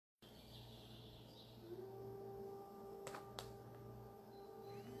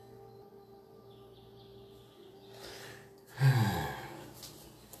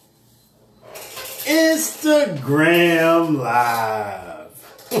Instagram Live.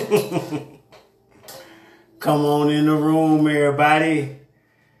 Come on in the room, everybody.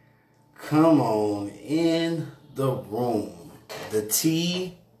 Come on in the room. The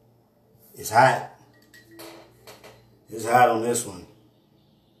tea is hot. It's hot on this one.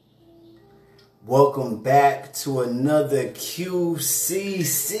 Welcome back to another QCC.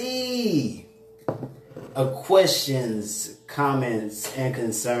 A questions, comments, and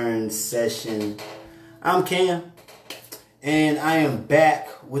concerns session. I'm Cam, and I am back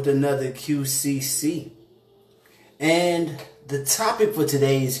with another QCC. And the topic for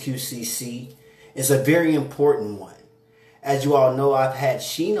today's QCC is a very important one. As you all know, I've had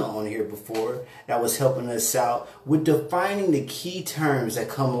Sheena on here before that was helping us out with defining the key terms that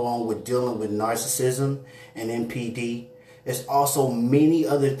come along with dealing with narcissism and NPD. There's also many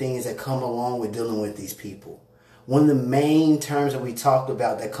other things that come along with dealing with these people. One of the main terms that we talked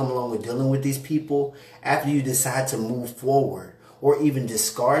about that come along with dealing with these people after you decide to move forward or even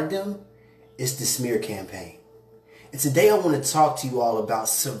discard them is the smear campaign. And today I want to talk to you all about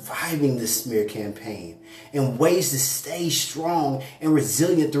surviving the smear campaign and ways to stay strong and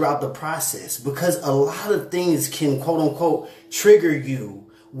resilient throughout the process, because a lot of things can quote unquote trigger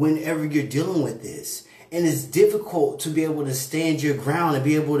you whenever you're dealing with this. And it's difficult to be able to stand your ground and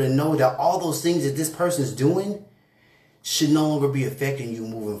be able to know that all those things that this person is doing should no longer be affecting you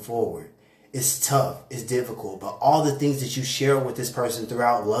moving forward. It's tough, it's difficult, but all the things that you share with this person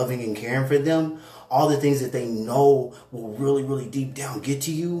throughout loving and caring for them, all the things that they know will really, really deep down get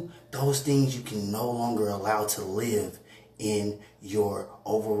to you, those things you can no longer allow to live in your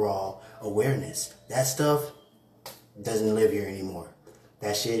overall awareness. That stuff doesn't live here anymore.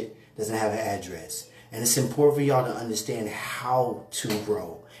 That shit doesn't have an address. And it's important for y'all to understand how to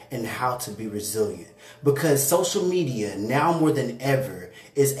grow and how to be resilient. Because social media, now more than ever,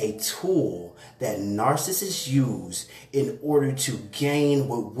 is a tool that narcissists use in order to gain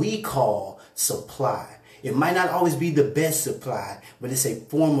what we call supply. It might not always be the best supply, but it's a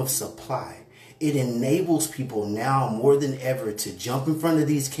form of supply. It enables people now more than ever to jump in front of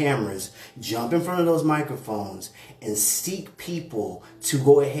these cameras, jump in front of those microphones, and seek people to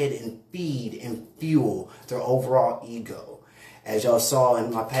go ahead and feed and fuel their overall ego. As y'all saw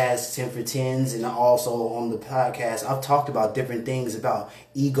in my past 10 for 10s and also on the podcast, I've talked about different things about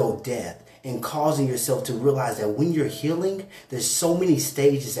ego death and causing yourself to realize that when you're healing, there's so many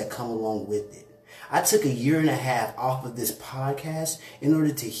stages that come along with it. I took 1.5 years off of this podcast in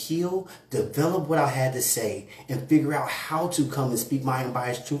order to heal, develop what I had to say, and figure out how to come and speak my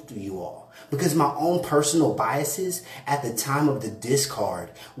unbiased truth to you all. Because my own personal biases at the time of the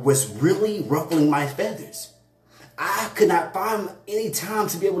discard was really ruffling my feathers. I could not find any time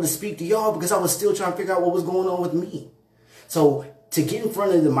to be able to speak to y'all because I was still trying to figure out what was going on with me. So to get in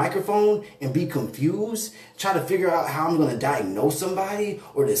front of the microphone and be confused, try to figure out how I'm going to diagnose somebody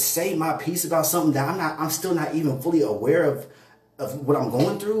or to say my piece about something that I'm still not even fully aware of what I'm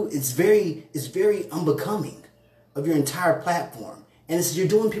going through, it's very unbecoming of your entire platform. And you're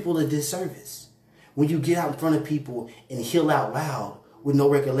doing people a disservice when you get out in front of people and heal out loud with no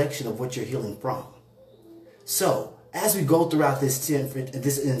recollection of what you're healing from. So as we go throughout this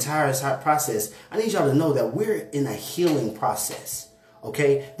entire process, I need y'all to know that we're in a healing process,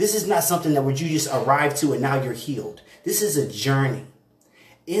 okay? This is not something that you just arrive to and now you're healed. This is a journey.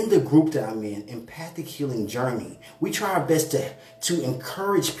 In the group that I'm in, Empathic Healing Journey, we try our best to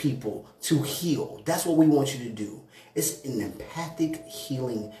encourage people to heal. That's what we want you to do. It's an empathic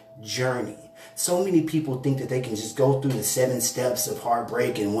healing journey. So many people think that they can just go through the 7 steps of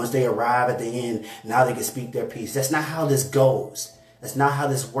heartbreak, and once they arrive at the end, now they can speak their piece. That's not how this goes. That's not how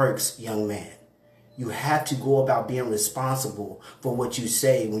this works, young man. You have to go about being responsible for what you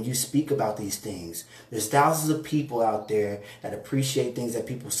say when you speak about these things. There's thousands of people out there that appreciate things that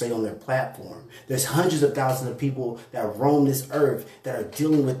people say on their platform. There's hundreds of thousands of people that roam this earth that are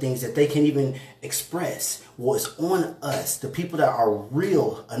dealing with things that they can't even express. Well, it's on us, the people that are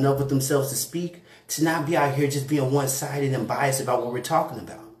real enough with themselves to speak, to not be out here just being one-sided and biased about what we're talking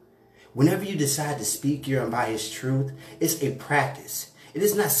about. Whenever you decide to speak your unbiased truth, it's a practice. It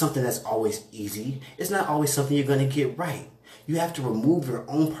is not something that's always easy. It's not always something you're going to get right. You have to remove your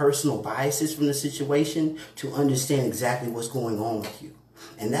own personal biases from the situation to understand exactly what's going on with you.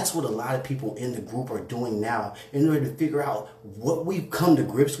 And that's what a lot of people in the group are doing now in order to figure out what we've come to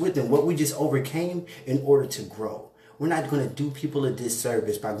grips with and what we just overcame in order to grow. We're not going to do people a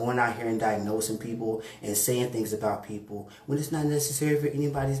disservice by going out here and diagnosing people and saying things about people when it's not necessary for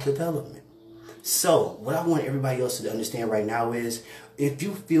anybody's development. So what I want everybody else to understand right now is, if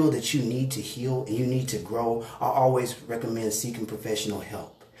you feel that you need to heal and you need to grow, I always recommend seeking professional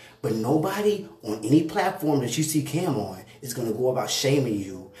help. But nobody on any platform that you see Cam on is going to go about shaming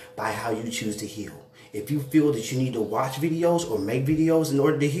you by how you choose to heal. If you feel that you need to watch videos or make videos in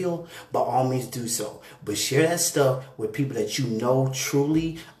order to heal, by all means do so. But share that stuff with people that you know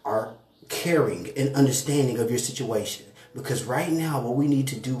truly are caring and understanding of your situation. Because right now, what we need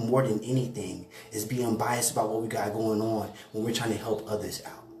to do more than anything is be unbiased about what we got going on when we're trying to help others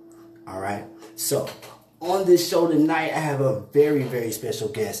out. All right? So, on this show tonight, I have a very, very special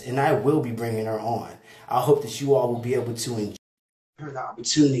guest, and I will be bringing her on. I hope that you all will be able to enjoy the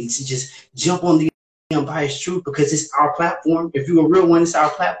opportunity to just jump on the unbiased truth, because it's our platform. If you're a real one, it's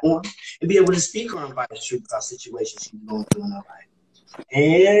our platform, and be able to speak on unbiased truth about situations she's going through in her life.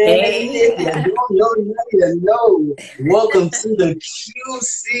 Hey, you know. Welcome to the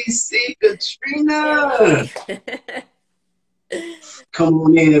QCC, Katrina. Hey. Come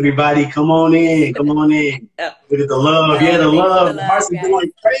on in, everybody. Come on in. Come on in. Look at the love. Yeah, the love. The hearts are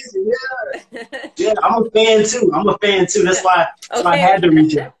going crazy. Yeah. Yeah, I'm a fan too. That's why I had to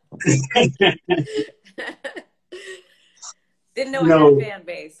reach out. Didn't know I had a fan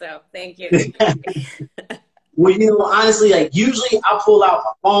base, so thank you. Well, you know, honestly, like usually I pull out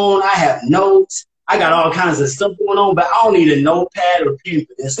my phone, I have notes, I got all kinds of stuff going on, but I don't need a notepad or pen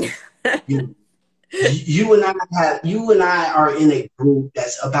for this one. You and I are in a group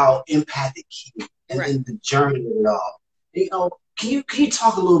that's about empathic healing and the journey of it all. You know, can you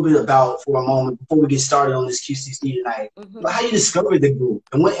talk a little bit about, for a moment, before we get started on this QCC tonight, about how you discovered the group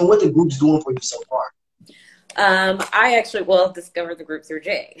and what the group's doing for you so far? I actually discovered the group through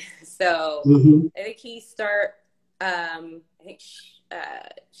Jay. So I think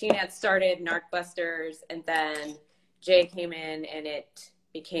Sheena had started Narc Busters, and then Jay came in, and it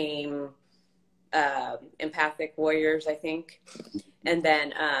became Empathic Warriors, I think, and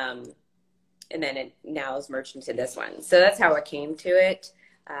then it now is merged into this one. So that's how I came to it.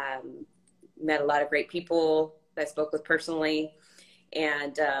 Met a lot of great people that I spoke with personally,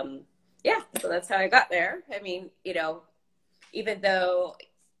 and yeah, so that's how I got there. I mean, you know, even though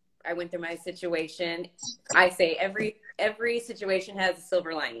I went through my situation, I say every situation has a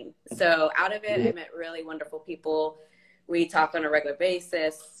silver lining. So out of it, I met really wonderful people. We talk on a regular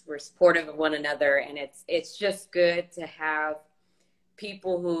basis. We're supportive of one another, and it's just good to have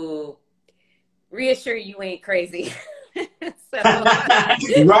people who reassure you ain't crazy. Right,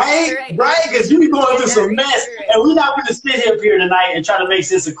 because you be going through some mess, and we're not going to sit here tonight and try to make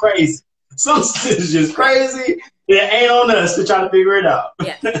sense of crazy. Some shit is just crazy. It ain't on us to try to figure it out.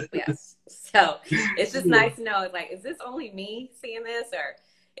 Yes. So it's just nice to know, like, is this only me seeing this? Or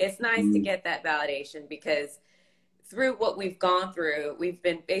it's nice to get that validation, because through what we've gone through, we've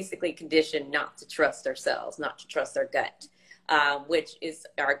been basically conditioned not to trust ourselves, not to trust our gut, which is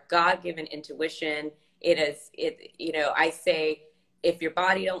our God-given intuition. You know, I say, if your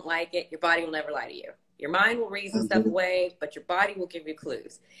body don't like it, your body will never lie to you. Your mind will reason stuff away, but your body will give you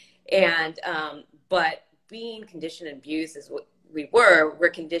clues. And, but being conditioned and abused is what we're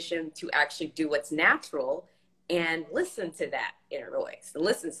conditioned to actually do what's natural and listen to that inner voice,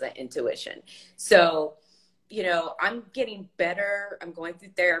 listen to that intuition. So, you know, I'm getting better. I'm going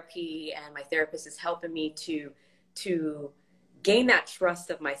through therapy, and my therapist is helping me to gain that trust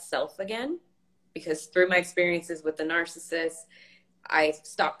of myself again, because through my experiences with the narcissist, I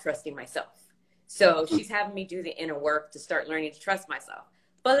stopped trusting myself. So she's having me do the inner work to start learning to trust myself.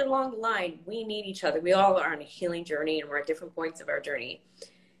 But along the line, we need each other. We all are on a healing journey, and we're at different points of our journey.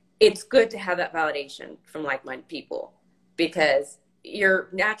 It's good to have that validation from like-minded people, because your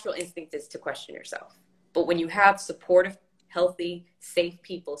natural instinct is to question yourself. But when you have supportive, healthy, safe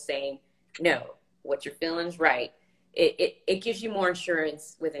people saying, no, what you're feeling is right, it gives you more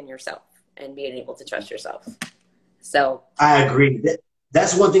assurance within yourself and being able to trust yourself. So I agree.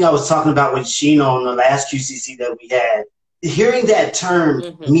 That's one thing I was talking about with Sheena on the last QCC that we had. Hearing that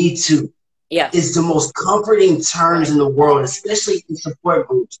term, me too, is the most comforting terms in the world, especially in support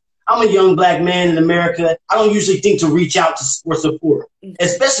groups. I'm a young black man in America. I don't usually think to reach out for support,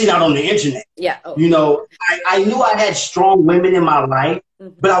 especially not on the internet. You know, I knew I had strong women in my life,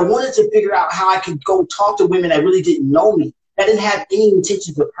 but I wanted to figure out how I could go talk to women that really didn't know me, that didn't have any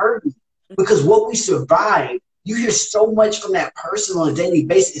intentions of hurting me. Because what we survive, you hear so much from that person on a daily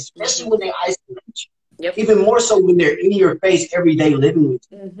basis, especially when they isolate you. Even more so when they're in your face every day living with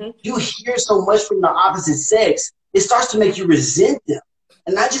you. You hear so much from the opposite sex, it starts to make you resent them.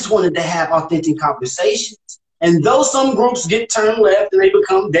 And I just wanted to have authentic conversations. And though some groups get turned left and they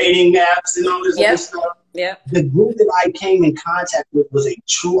become dating apps and all this other stuff, Yeah. The group that I came in contact with was a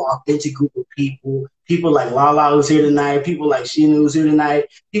true, authentic group of people. People like Lala who's here tonight. People like Sheena who's here tonight.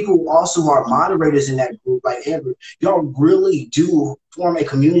 People who also are moderators in that group, like Amber. Y'all really do form a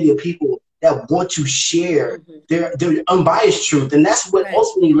community of people that want to share their unbiased truth. And that's what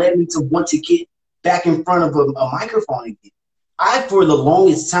ultimately led me to want to get back in front of a microphone again. I, for the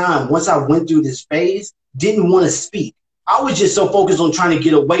longest time, once I went through this phase, didn't want to speak. I was just so focused on trying to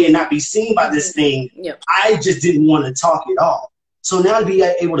get away and not be seen by this thing. Yep. I just didn't want to talk at all. So now to be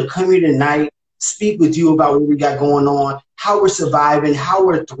able to come here tonight, speak with you about what we got going on, how we're surviving, how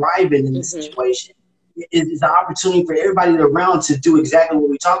we're thriving in this situation, is an opportunity for everybody around to do exactly what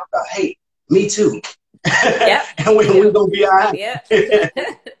we talked about. Hey, me too. Yep. And we're going to be all right. Yeah.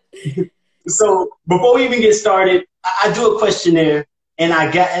 So before we even get started, I do a questionnaire, and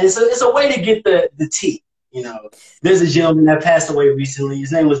it's a way to get the tea. You know, there's a gentleman that passed away recently.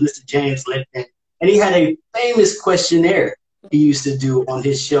 His name was Mr. James Lipton, and he had a famous questionnaire he used to do on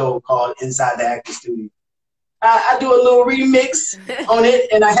his show called Inside the Acting Studio. I do a little remix on it,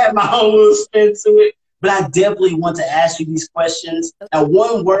 and I have my own little spin to it. But I definitely want to ask you these questions. Now,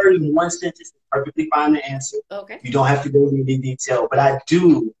 one word in one sentence is perfectly fine to answer. Okay. You don't have to go into detail, but I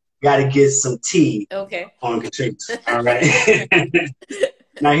do got to get some tea on Katrina. All right.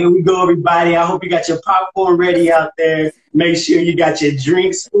 Now, here we go, everybody. I hope you got your popcorn ready out there. Make sure you got your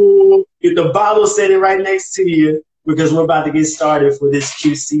drinks full. Get the bottle sitting right next to you, because we're about to get started for this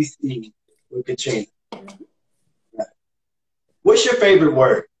QCC with Katrina. What's your favorite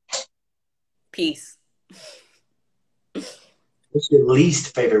word? Peace. What's your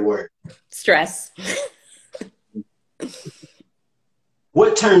least favorite word? Stress.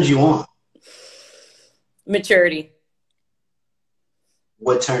 What turns you on? Maturity.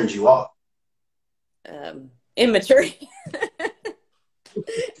 What turns you off? Immaturity.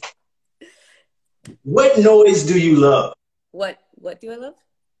 What noise do you love? What do I love?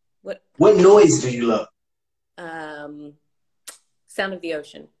 What noise do you love? Sound of the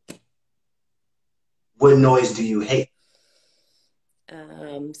ocean. What noise do you hate?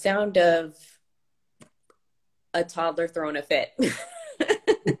 Sound of a toddler throwing a fit.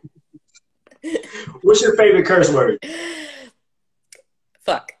 What's your favorite curse word?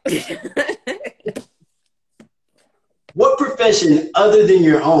 Fuck. What profession other than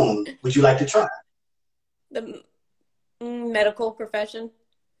your own would you like to try? The medical profession.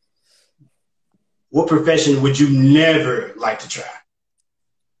 What profession would you never like to try?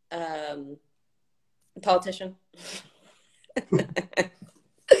 Politician.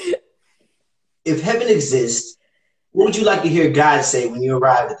 If heaven exists, what would you like to hear God say when you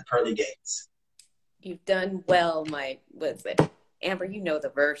arrive at the pearly gates? You've done well, what's it? Amber, you know the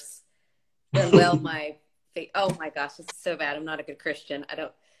verse. Done well, my faith. Oh my gosh, this is so bad. I'm not a good Christian.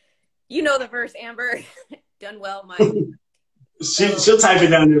 You know the verse, Amber. Done well, my. She'll type it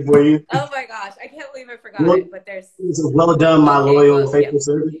down there for you. Oh my gosh, I can't believe I forgot it. But there's. Well done, my loyal, faithful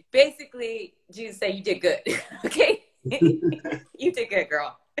servant. Basically, Jesus said you did good. Okay, you did good,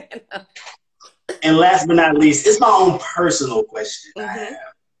 girl. And last but not least, it's my own personal question I have.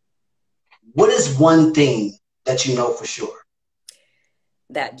 What is one thing that you know for sure?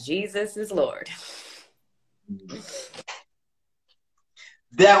 That Jesus is Lord.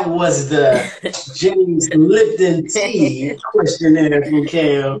 That was the James Lipton Tea questionnaire from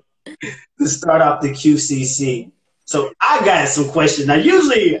Cam to start off the QCC. So I got some questions. Now,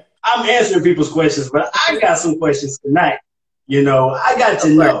 usually I'm answering people's questions, but I got some questions tonight. You know, I got to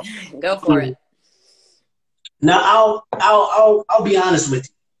know. Go for it. Now, I'll be honest with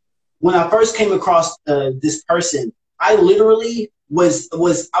you. When I first came across this person, I literally was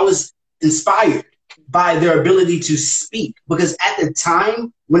inspired by their ability to speak, because at the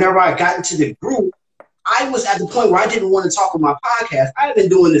time, whenever I got into the group, I was at the point where I didn't want to talk on my podcast. I've been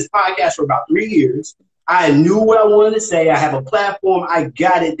doing this podcast for about 3 years. I knew what I wanted to say. I have a platform. I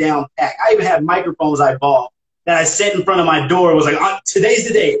got it down packed. I even have microphones I bought that I set in front of my door. It was like, today's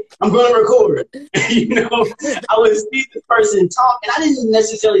the day. I'm going to record. You know, I would see this person talk, and I didn't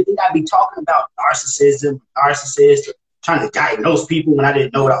necessarily think I'd be talking about narcissism, narcissist, or trying to diagnose people when I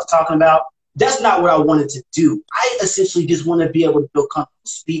didn't know what I was talking about. That's not what I wanted to do. I essentially just want to be able to feel comfortable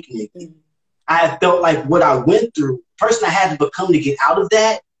speaking again. I felt like what I went through, the person I had to become to get out of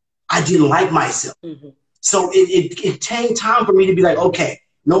that, I didn't like myself. So it came time for me to be like, okay,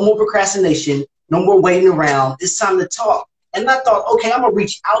 no more procrastination, no more waiting around. It's time to talk. And I thought, okay, I'm gonna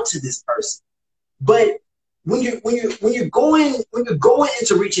reach out to this person. But when you're going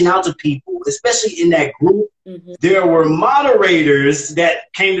into reaching out to people, especially in that group, there were moderators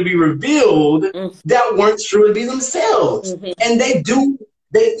that came to be revealed that weren't true to be themselves. And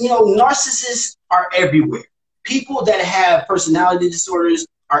narcissists are everywhere. People that have personality disorders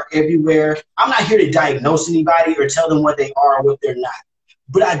are everywhere. I'm not here to diagnose anybody or tell them what they are or what they're not.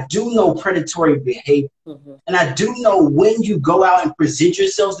 But I do know predatory behavior. Mm-hmm. And I do know when you go out and present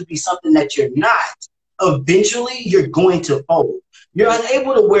yourselves to be something that you're not, eventually you're going to fold. You're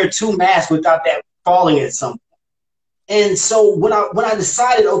unable to wear two masks without that falling at some point. And so when I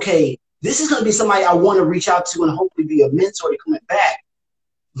decided, okay, this is going to be somebody I want to reach out to and hopefully be a mentor to coming back,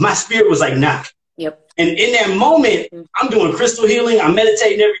 my spirit was like, nah. Yep. And in that moment, I'm doing crystal healing. I'm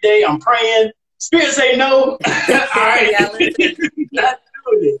meditating every day. I'm praying. Spirit say no. All right. Not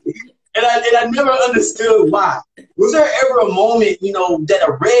doing it. And I never understood why. Was there ever a moment, you know, that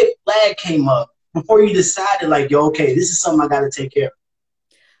a red flag came up before you decided, like, yo, okay, this is something I got to take care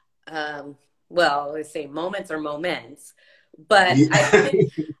of? Well, let's say moments are moments, but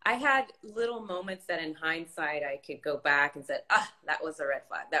I had little moments that in hindsight I could go back and said, that was a red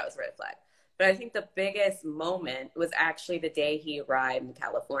flag. That was a red flag. But I think the biggest moment was actually the day he arrived in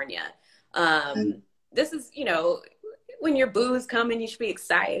California. This is, you know, when your boo's coming, you should be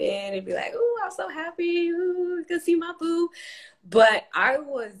excited and be like, "Ooh, I'm so happy. Ooh, to see my boo." But I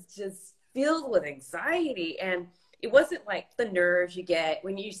was just filled with anxiety, and it wasn't like the nerves you get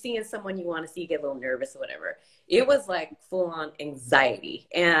when you're seeing someone you want to see, you get a little nervous or whatever. It was like full on anxiety.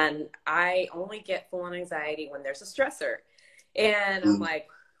 And I only get full on anxiety when there's a stressor. And I'm like,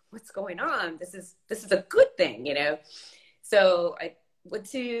 what's going on? This is a good thing, you know? So I went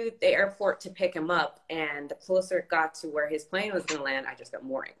to the airport to pick him up. And the closer it got to where his plane was going to land, I just got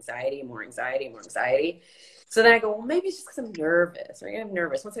more anxiety. So then I go, well, maybe it's just because I'm nervous. Right? I'm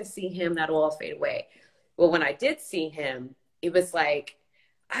nervous. Once I see him, that'll all fade away. Well, when I did see him, it was like,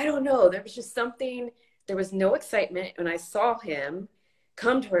 I don't know. There was just something, there was no excitement. When I saw him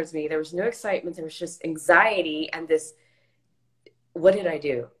come towards me, there was no excitement. There was just anxiety and this, what did I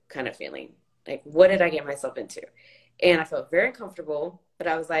do kind of feeling. Like, what did I get myself into? And I felt very uncomfortable, but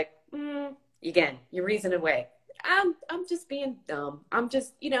I was like, again, you reason away. I'm just being dumb. I'm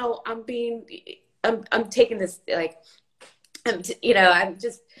just, you know, I'm taking this, like, I'm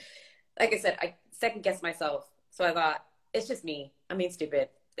just, like I said, I second guessed myself. So I thought, it's just me. I mean, stupid,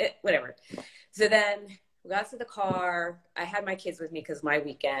 whatever. So then we got to the car. I had my kids with me because my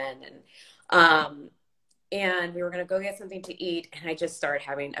weekend, and we were going to go get something to eat. And I just started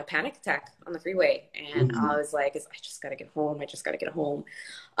having a panic attack on the freeway. And I was like, I just got to get home.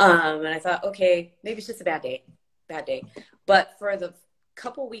 And I thought, okay, maybe it's just a bad day. But for the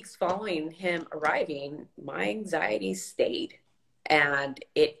couple weeks following him arriving, my anxiety stayed and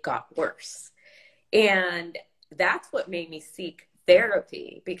it got worse. And that's what made me seek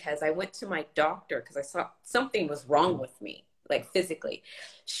therapy, because I went to my doctor because I saw something was wrong with me, like physically.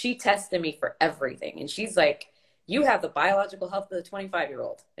 She tested me for everything. And she's like, you have the biological health of a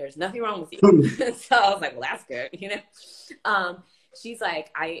 25-year-old. There's nothing wrong with you. So I was like, well, that's good, you know? She's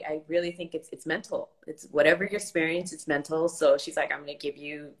like, I really think it's mental. It's whatever you experience, it's mental. So she's like, I'm going to give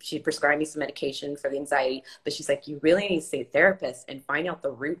you, she prescribed me some medication for the anxiety, but she's like, you really need to see a therapist and find out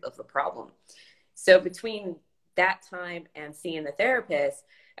the root of the problem. So between that time and seeing the therapist,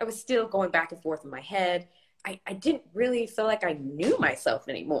 I was still going back and forth in my head. I didn't really feel like I knew myself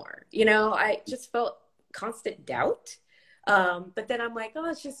anymore. You know, I just felt constant doubt. But then I'm like, oh,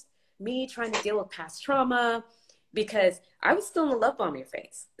 it's just me trying to deal with past trauma, because I was still in the love bombing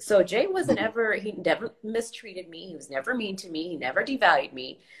phase. So Jay he never mistreated me. He was never mean to me. He never devalued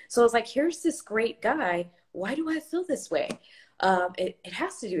me. So I was like, here's this great guy. Why do I feel this way? It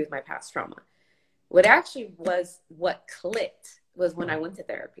has to do with my past trauma. What actually was what clicked was when I went to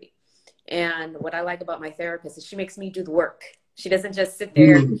therapy. And what I like about my therapist is she makes me do the work. She doesn't just sit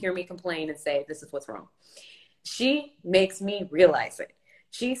there and hear me complain and say, this is what's wrong. She makes me realize it.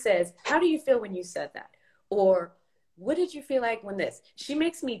 She says, how do you feel when you said that? Or what did you feel like when this? She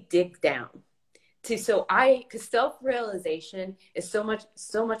makes me dig down. Because self-realization is so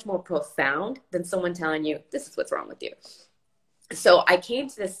much more profound than someone telling you, this is what's wrong with you. So I came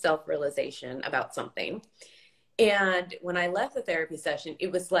to this self-realization about something. And when I left the therapy session, it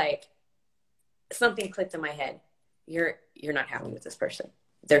was like something clicked in my head. You're not happy with this person.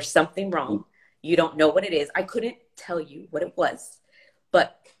 There's something wrong. You don't know what it is. I couldn't tell you what it was,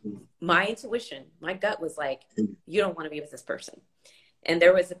 but my intuition, my gut was like, you don't want to be with this person. And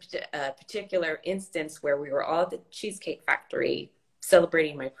there was a particular instance where we were all at the Cheesecake Factory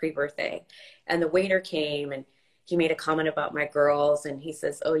celebrating my pre-birthday, and the waiter came and he made a comment about my girls, and he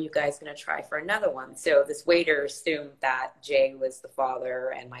says, oh, you guys going to try for another one? So this waiter assumed that Jay was the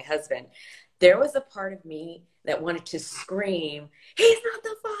father and my husband. There was a part of me that wanted to scream, he's not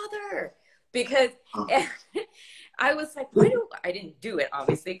the father, because I was like, I didn't do it,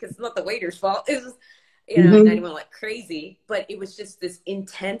 obviously, because it's not the waiter's fault. It was, you know, not even like crazy, but it was just this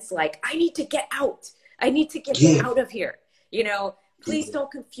intense, like, I need to get out. I need to get him out of here. You know, please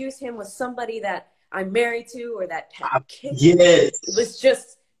don't confuse him with somebody that I'm married to or that had kids. It was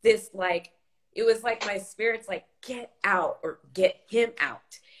just this, like, it was like my spirit's like, get out or get him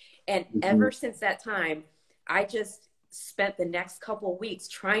out. And ever since that time, I just spent the next couple of weeks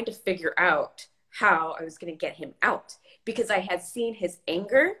trying to figure out how I was going to get him out, because I had seen his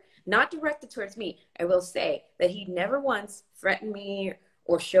anger, not directed towards me. I will say that he never once threatened me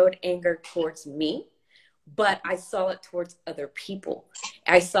or showed anger towards me, but I saw it towards other people.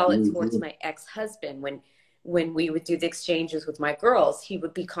 I saw it towards my ex-husband. When we would do the exchanges with my girls, he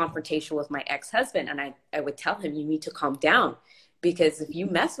would be confrontational with my ex-husband. And I would tell him, you need to calm down, because if you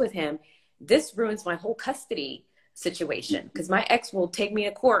mess with him, this ruins my whole custody situation, because my ex will take me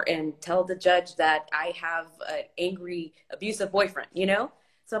to court and tell the judge that I have an angry, abusive boyfriend, you know?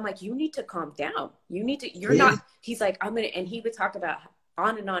 So I'm like, you need to calm down. You need to, you're not, he's like, I'm going to, and he would talk about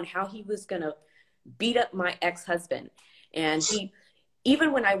on and on how he was going to beat up my ex-husband. And he,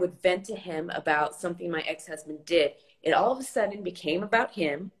 even when I would vent to him about something my ex-husband did, it all of a sudden became about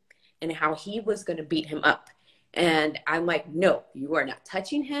him and how he was going to beat him up. And I'm like, no, you are not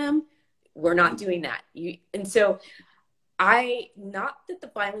touching him. We're not doing that. And so not that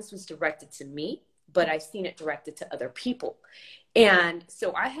the violence was directed to me, but I've seen it directed to other people. And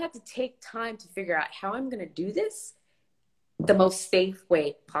so I had to take time to figure out how I'm going to do this the most safe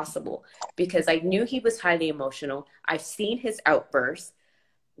way possible, because I knew he was highly emotional. I've seen his outbursts.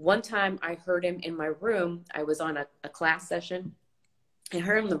 One time I heard him in my room. I was on a class session. I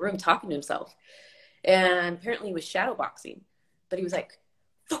heard him in the room talking to himself. And apparently he was shadowboxing. But he was like,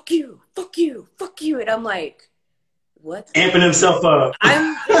 fuck you, fuck you, fuck you. And I'm like, what? Amping himself up.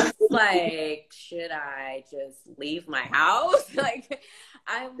 I'm just like, should I just leave my house? Like,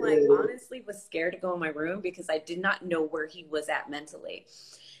 I'm like, honestly was scared to go in my room because I did not know where he was at mentally.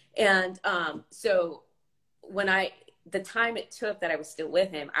 And so when the time it took that I was still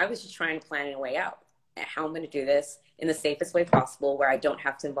with him, I was just trying to plan a way out, how I'm going to do this in the safest way possible where I don't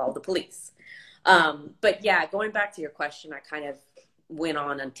have to involve the police. But yeah, going back to your question, I kind of went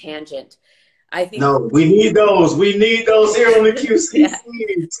on a tangent. I think we need those. We need those here on the QC.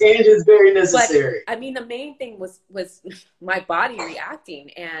 Tangents very necessary. But, I mean, the main thing was my body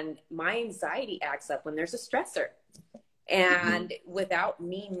reacting, and my anxiety acts up when there's a stressor. And without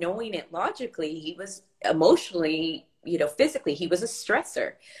me knowing it logically, he was emotionally, physically, he was a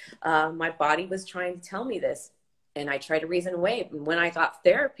stressor. My body was trying to tell me this, and I tried to reason away. And when I got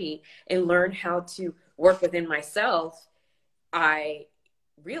therapy and learned how to work within myself, I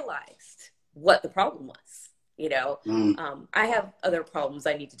realized what the problem was. I have other problems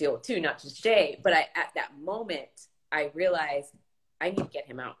I need to deal with too, not just Jay, but at that moment I realized I need to get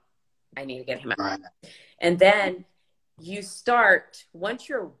him out. I need to get him out. Right. And then you start, once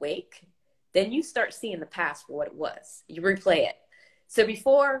you're awake, then you start seeing the past for what it was. You replay it. So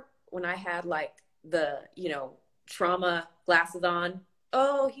before, when I had like the, trauma glasses on,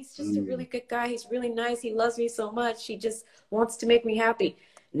 oh, he's just a really good guy. He's really nice. He loves me so much. He just wants to make me happy.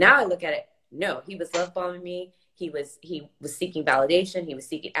 Now I look at it. No, he was love bombing me. He was seeking validation. He was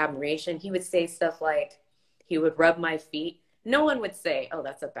seeking admiration. He would say stuff like, he would rub my feet. No one would say, oh,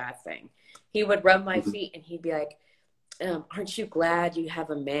 that's a bad thing. He would rub my feet and he'd be like, aren't you glad you have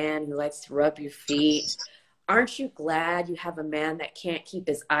a man who likes to rub your feet? Aren't you glad you have a man that can't keep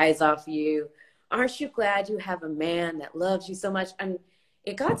his eyes off you? Aren't you glad you have a man that loves you so much? And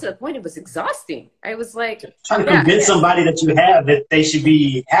it got to the point it was exhausting. I was like, trying to convince somebody that you have that they should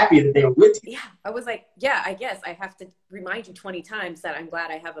be happy that they're with you. Yeah, I was like, yeah, I guess I have to remind you 20 times that I'm glad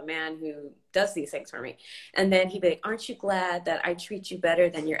I have a man who does these things for me. And then he'd be like, aren't you glad that I treat you better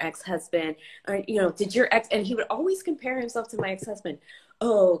than your ex-husband? Or, did your ex, and he would always compare himself to my ex-husband.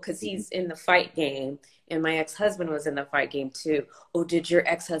 Oh, because he's in the fight game. And my ex-husband was in the fight game too. Oh, did your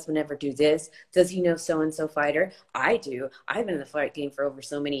ex-husband ever do this? Does he know so-and-so fighter? I do. I've been in the fight game for over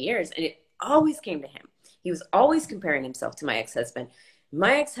so many years. And it always came to him. He was always comparing himself to my ex-husband.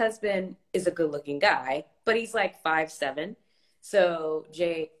 My ex-husband is a good-looking guy, but he's like 5'7". So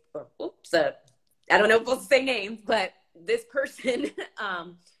I don't know if we'll say names, but this person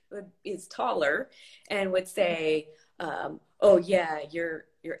is taller and would say, oh yeah, your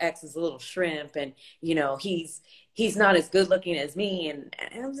ex is a little shrimp, and he's not as good looking as me. And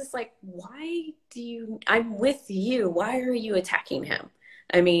I was just like, I'm with you. Why are you attacking him?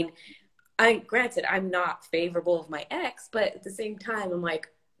 I mean, granted, I'm not favorable of my ex, but at the same time, I'm like,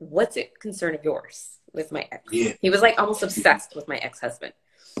 what's a concern of yours with my ex? Yeah. He was like almost obsessed with my ex-husband.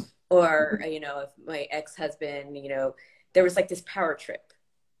 Or, you know, if my ex-husband, you know, there was like this power trip.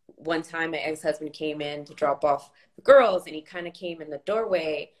 One time my ex-husband came in to drop off the girls, and he kind of came in the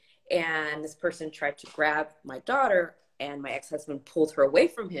doorway, and this person tried to grab my daughter, and my ex-husband pulled her away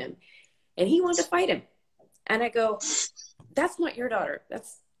from him, and he wanted to fight him. And I go, that's not your daughter.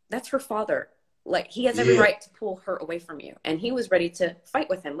 That's her father. Like, he has every right to pull her away from you. And he was ready to fight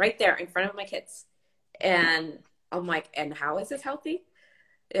with him right there in front of my kids. And I'm like, and how is this healthy?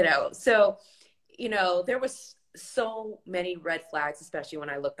 You know, so, you know, there was so many red flags, especially when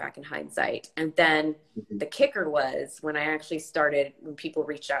I look back in hindsight. And then the kicker was when I actually started, when people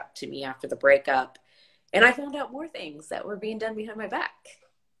reached out to me after the breakup, and I found out more things that were being done behind my back,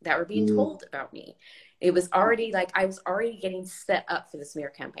 that were being told about me. It was already like, I was already getting set up for the smear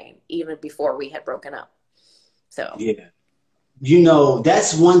campaign even before we had broken up. So, yeah. You know,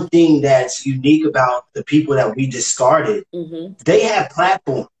 that's one thing that's unique about the people that we discarded. They have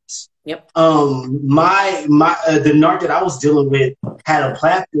platforms. Yep. The narc that I was dealing with had a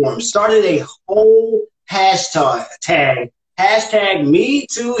platform, started a whole hashtag me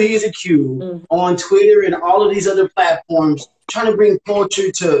too, he's a Q on Twitter and all of these other platforms, trying to bring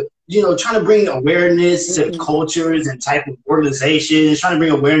culture to, you know, trying to bring awareness to cultures and type of organizations, trying to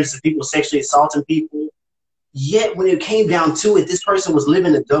bring awareness to people sexually assaulting people. Yet when it came down to it, this person was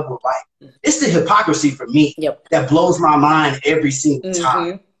living a double life. It's the hypocrisy for me that blows my mind every single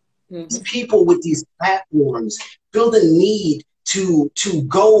time. These people with these platforms feel the need to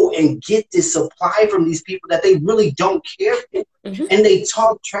go and get this supply from these people that they really don't care for. And they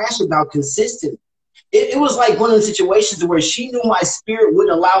talk trash about consistently. It was like one of the situations where she knew my spirit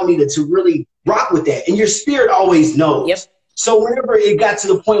wouldn't allow me to really rock with that. And your spirit always knows. So whenever it got to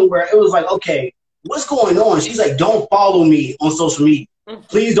the point where it was like, okay, what's going on? She's like, don't follow me on social media.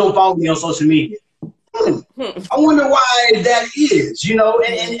 Please don't follow me on social media. I wonder why that is, you know,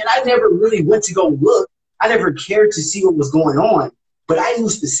 and I never really went to go look. I never cared to see what was going on. But I knew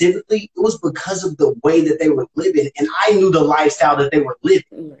specifically it was because of the way that they were living. And I knew the lifestyle that they were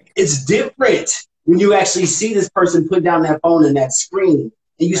living. It's different when you actually see this person put down that phone and that screen,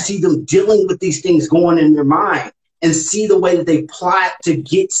 and you see them dealing with these things going in their mind, and see the way that they plot to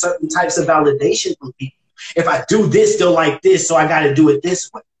get certain types of validation from people. If I do this, they'll like this, so I got to do it this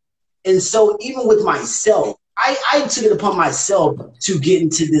way. And so even with myself, I took it upon myself to get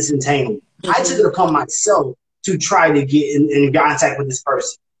into this entanglement. I took it upon myself to try to get in contact with this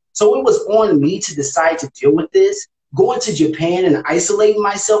person. So it was on me to decide to deal with this. Going to Japan and isolating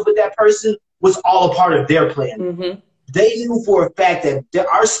myself with that person was all a part of their plan. They knew for a fact that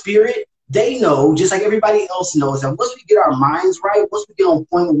our spirit, they know, just like everybody else knows, that once we get our minds right, once we get on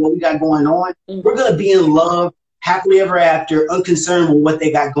point with what we got going on, we're going to be in love, happily ever after, unconcerned with what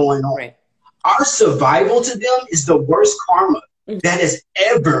they got going on. Our survival to them is the worst karma that has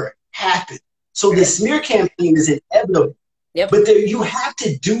ever happened. So the smear campaign is inevitable. But you have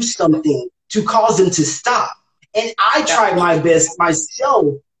to do something to cause them to stop. And I tried my best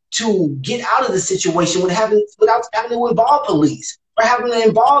myself to get out of the situation without having to involve police or having to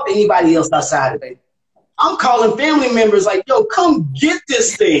involve anybody else outside of it. I'm calling family members like, yo, come get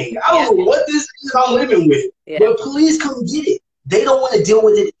this thing. I don't know what this is I'm living with, but please come get it. They don't want to deal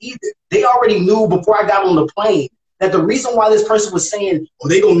with it either. They already knew before I got on the plane that the reason why this person was saying, oh,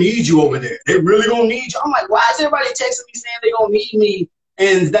 they gonna need you over there. They really gonna need you. I'm like, why is everybody texting me saying they gonna need me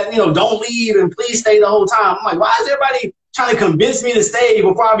and that, you know, don't leave and please stay the whole time? I'm like, why is everybody trying to convince me to stay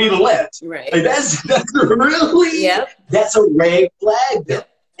before I've even left? Like, that's really, that's a red flag though.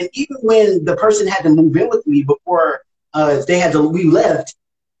 And even when the person had to move in with me before we left,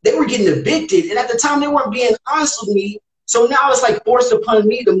 they were getting evicted. And at the time, they weren't being honest with me. So now it's like forced upon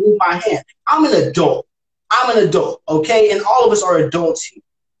me to move my hand. I'm an adult. Okay? And all of us are adults here.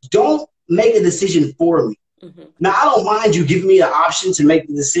 Don't make a decision for me. Now, I don't mind you giving me the option to make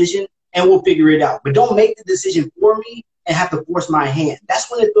the decision, and we'll figure it out. But don't make the decision for me and have to force my hand.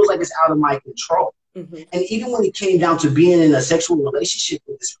 That's when it feels like it's out of my control. And even when it came down to being in a sexual relationship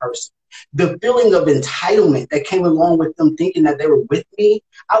with this person, the feeling of entitlement that came along with them thinking that they were with me.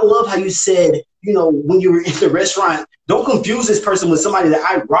 I love how you said, you know, when you were in the restaurant, don't confuse this person with somebody that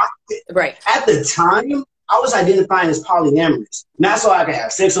I rock with. At the time, I was identifying as polyamorous. Not so I could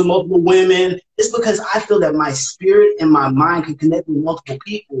have sex with multiple women. It's because I feel that my spirit and my mind can connect with multiple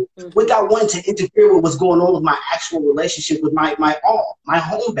people without wanting to interfere with what's going on with my actual relationship with my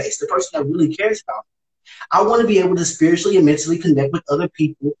home base, the person that really cares about me. I want to be able to spiritually and mentally connect with other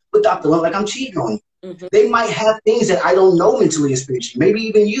people without feeling like I'm cheating on you. They might have things that I don't know mentally and spiritually, maybe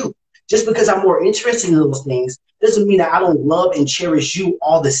even you. Just because I'm more interested in those things doesn't mean that I don't love and cherish you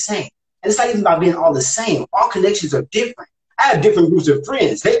all the same. And it's not even about being all the same. All connections are different. I have different groups of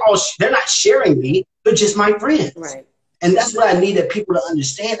friends. They're not sharing me. They're just my friends. Right. And that's what I needed people to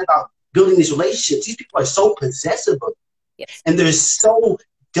understand about building these relationships. These people are so possessive of you, Yes. and they're so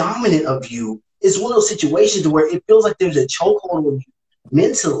dominant of you. It's one of those situations where it feels like there's a chokehold on you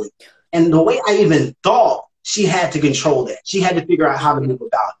mentally. And the way I even thought, she had to control that. She had to figure out how to move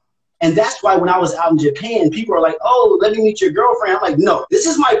about it. And that's why when I was out in Japan, people are like, oh, let me meet your girlfriend. I'm like, no, this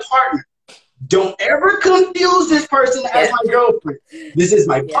is my partner. Don't ever confuse this person as my girlfriend. This is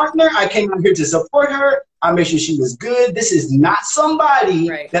my partner. I came out here to support her. I made sure she was good. This is not somebody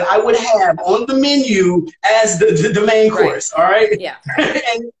that I would have on the menu as the main course. All right. Yeah.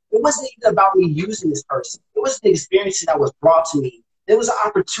 And it wasn't even about me using this person. It was the experience that was brought to me. It was an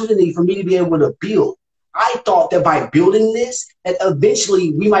opportunity for me to be able to build. I thought that by building this, that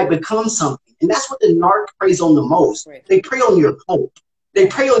eventually we might become something. And that's what the narc preys on the most. Right. They prey on your hope. They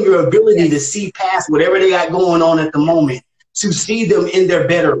prey on your ability to see past whatever they got going on at the moment, to see them in their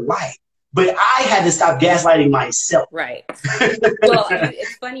better light. But I had to stop gaslighting myself. Right. Well,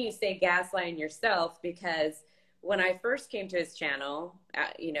 it's funny you say gaslighting yourself, because when I first came to his channel,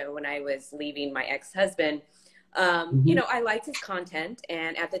 you know, when I was leaving my ex-husband, you know, I liked his content,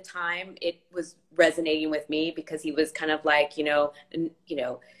 and at the time it was resonating with me because he was kind of like, you know,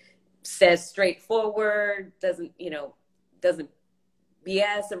 says straightforward, doesn't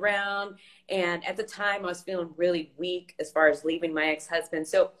BS around. And at the time I was feeling really weak as far as leaving my ex-husband.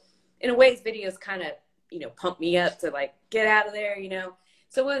 So in a way, his videos kind of, you know, pumped me up to like, get out of there, you know.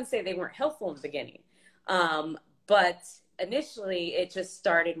 So I wouldn't say they weren't helpful in the beginning. But initially it just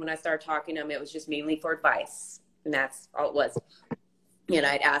started when I started talking to him, it was just mainly for advice. And that's all it was. You know,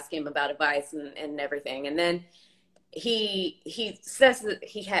 I'd ask him about advice and everything. And then he says that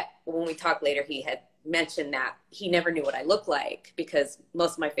he had, when we talked later, he had mentioned that he never knew what I looked like because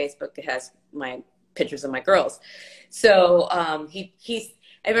most of my Facebook has my pictures of my girls. So I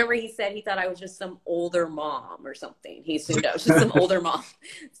remember he said he thought I was just some older mom or something. He assumed I was just some older mom.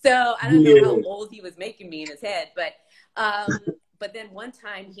 So I don't know how old he was making me in his head, but then one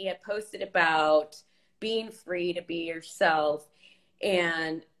time he had posted about being free to be yourself,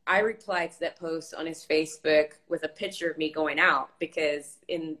 and I replied to that post on his Facebook with a picture of me going out, because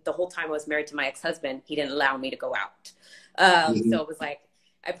in the whole time I was married to my ex-husband, he didn't allow me to go out. So it was like,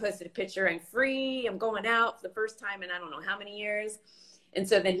 I posted a picture, I'm free, I'm going out for the first time in I don't know how many years. And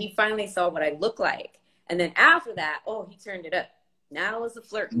so then he finally saw what I look like. And then after that, oh, he turned it up. Now it was the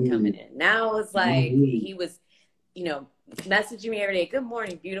flirting coming in. Now it was like, he was, you know, messaging me every day, good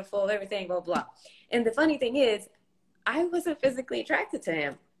morning, beautiful, everything, blah, blah. And the funny thing is, I wasn't physically attracted to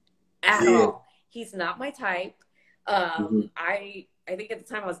him at all. He's not my type. I think at the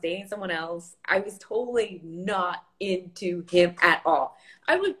time I was dating someone else. I was totally not into him at all.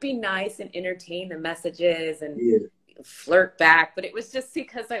 I would be nice and entertain the messages and flirt back, but it was just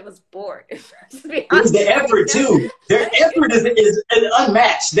because I was bored. It was the effort too. Their effort is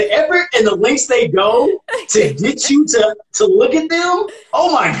unmatched. The effort and the lengths they go to get you to look at them.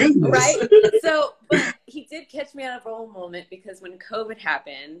 Oh my goodness. Right. So, but he did catch me at a role moment, because when COVID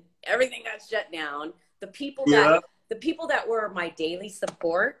happened, everything got shut down. The people that were my daily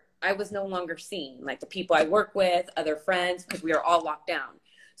support, I was no longer seeing, like the people I work with, other friends, because we were all locked down.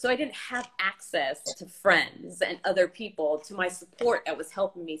 So I didn't have access to friends and other people, to my support that was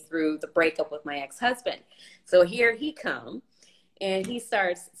helping me through the breakup with my ex-husband. So here he comes, and he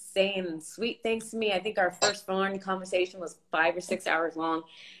starts saying sweet things to me. I think our first phone conversation was 5 or 6 hours long.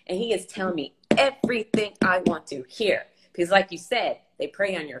 And he is telling me everything I want to hear. Because like you said, they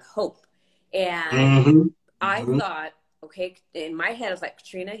prey on your hope. And I thought, okay, in my head, I was like,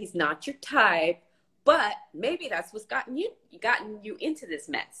 Katrina, he's not your type. But maybe that's what's gotten you into this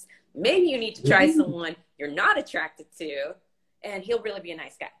mess. Maybe you need to try someone you're not attracted to, and he'll really be a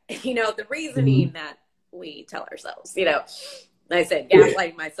nice guy. You know, the reasoning that we tell ourselves, you know, like I said,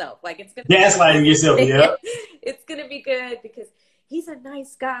 gaslighting myself. Like, it's going to gaslighting yourself, it's going to be good because he's a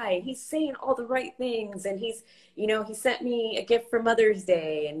nice guy. He's saying all the right things. And he's, you know, he sent me a gift for Mother's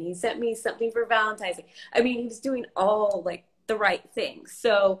Day, and he sent me something for Valentine's Day. I mean, he was doing all like the right things.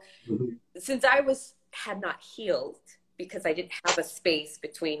 So since I had not healed, because I didn't have a space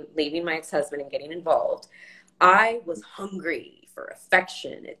between leaving my ex-husband and getting involved, I was hungry for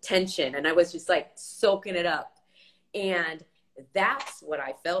affection, attention, and I was just like soaking it up. And that's what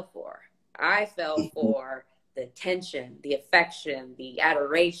I fell for. I fell for the attention, the affection, the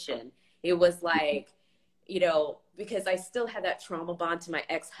adoration. It was like, you know, because I still had that trauma bond to my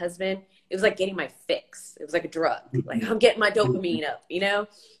ex-husband. It was like getting my fix. It was like a drug. Like, I'm getting my dopamine up, you know?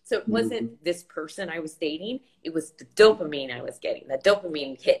 So it wasn't this person I was dating. It was the dopamine I was getting, the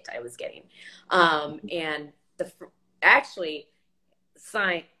dopamine hit I was getting. And actually,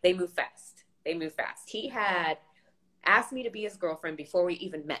 they move fast. They move fast. He had asked me to be his girlfriend before we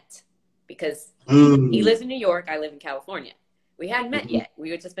even met, because he lives in New York. I live in California. We hadn't met yet. We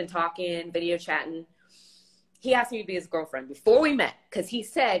had just been talking, video chatting. He asked me to be his girlfriend before we met, because he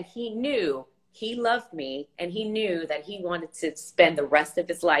said he knew he loved me and he knew that he wanted to spend the rest of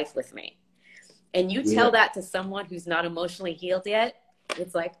his life with me. And you tell that to someone who's not emotionally healed yet,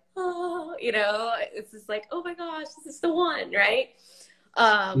 it's like, oh, you know, it's just like, oh my gosh, this is the one, right?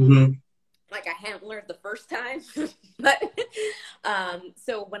 Like I hadn't learned the first time. But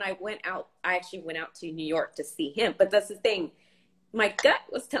so when I went out, I actually went out to New York to see him. But that's the thing. My gut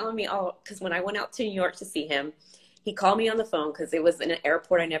was telling me because when I went out to New York to see him, he called me on the phone because it was in an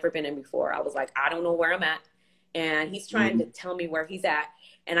airport I'd never been in before. I was like, I don't know where I'm at. And he's trying to tell me where he's at.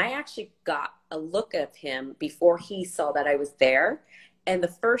 And I actually got a look of him before he saw that I was there. And the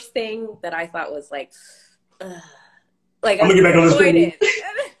first thing that I thought was like I'm gonna get back on this disappointed.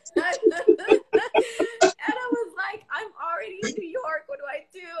 And I was like, I'm already in New York. What do I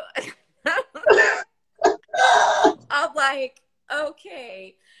do? I'm like,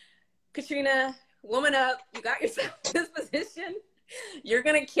 okay, Katrina, woman up. You got yourself in this position. You're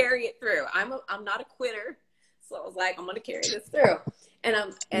gonna carry it through. I'm not a quitter. So I was like, I'm going to carry this through. And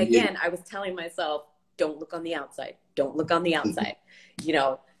again, I was telling myself, don't look on the outside. Don't look on the outside. You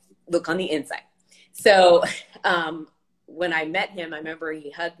know, look on the inside. So when I met him, I remember he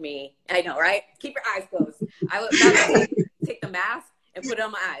hugged me. I know, right? Keep your eyes closed. I was about to take the mask and put it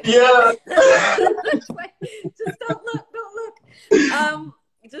on my eyes. Yeah. Like, just don't look.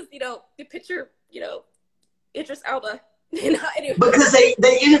 Just, you know, the picture, you know, Idris Elba. You know, anyway. Because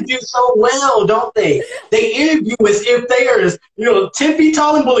they interview so well, don't they? They interview as if they are, you know, 10 feet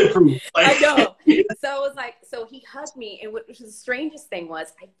tall and bulletproof. Like, I know. So it was like, so he hugged me, and what was the strangest thing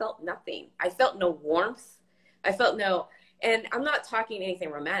was I felt nothing. I felt no warmth. I felt no, and I'm not talking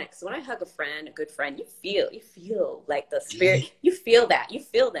anything romantic. So when I hug a friend, a good friend, you feel like the spirit. You feel that. You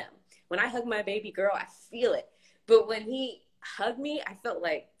feel them. When I hug my baby girl, I feel it. But when he hugged me, I felt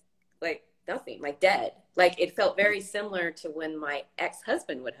like nothing, like dead. Like it felt very similar to when my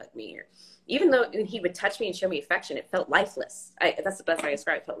ex-husband would hug me, or even though he would touch me and show me affection, it felt lifeless. That's the best way I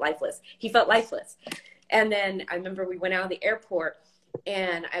describe it. It felt lifeless. He felt lifeless. And then I remember we went out of the airport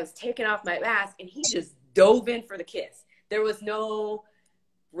and I was taking off my mask and he just dove in for the kiss. There was no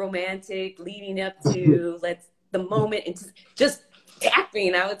romantic leading up to the moment and just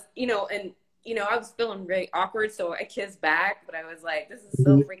tapping. I was, I was feeling very awkward. So I kissed back, but I was like, this is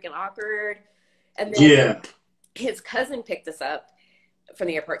so freaking awkward. And then his cousin picked us up from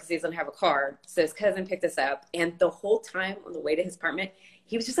the airport because he doesn't have a car. So his cousin picked us up. And the whole time on the way to his apartment,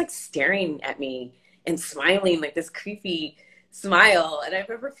 he was just like staring at me and smiling like this creepy smile. And I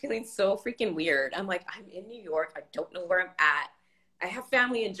remember feeling so freaking weird. I'm like, I'm in New York. I don't know where I'm at. I have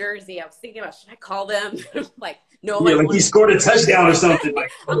family in Jersey. I was thinking about, should I call them? Like, no. Yeah, like he scored a touchdown or something. Like,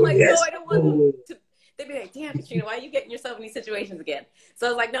 I'm like, no, I don't want to. They'd be like, damn, Katrina, why are you getting yourself in these situations again? So I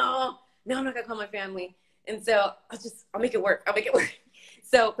was like, no, I'm not going to call my family. And so I'll make it work.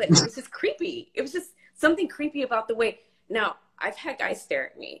 So, but it was just creepy. It was just something creepy about the way. Now, I've had guys stare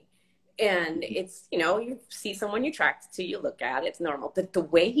at me. And it's, you see someone you're attracted to, you look at it, it's normal. But the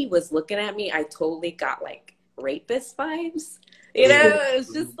way he was looking at me, I totally got like rapist vibes. It was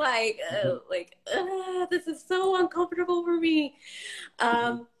just like, this is so uncomfortable for me.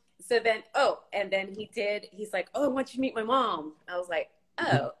 So then, and then he's like, oh, I want you to meet my mom. I was like,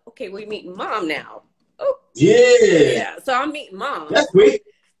 oh, okay, we're meeting mom now. Oh, yeah. So I'm meeting mom. That's quick.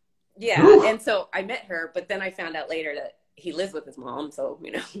 Yeah. Ooh. And so I met her, but then I found out later that he lives with his mom. So,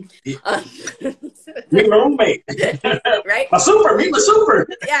 meet my roommate. Right? Meet my super.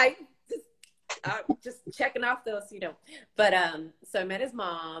 Yeah. Just checking off those, but so I met his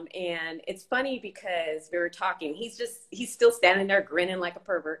mom, and it's funny because we were talking, he's still standing there grinning like a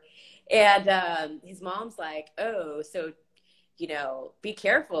pervert, and his mom's like, oh, so be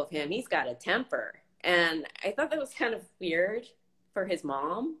careful of him, he's got a temper. And I thought that was kind of weird for his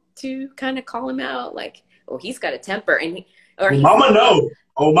mom to kind of call him out, like, oh, he's got a temper. And mama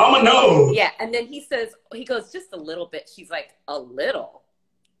no. Yeah. And then he goes, just a little bit. She's like, a little.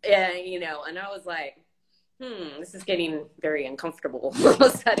 And, and I was like, this is getting very uncomfortable all of a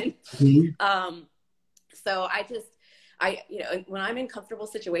sudden. Mm-hmm. So when I'm in comfortable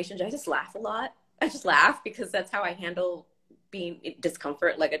situations, I just laugh a lot. I just laugh because that's how I handle being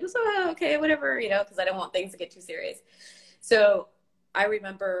discomfort. Like I just, okay, whatever, because I don't want things to get too serious. So I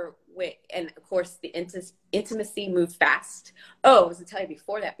remember and of course the intimacy moved fast. Oh, I was to tell you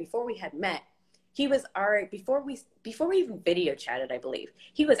before we had met, he was before we even video chatted, I believe,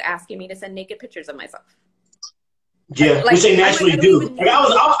 he was asking me to send naked pictures of myself. Yeah, Like, which they naturally do. Like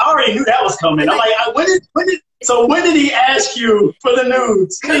I already knew that was coming. I'm like, when did he ask you for the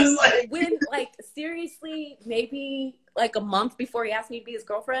nudes? When, like, seriously, maybe like a month before he asked me to be his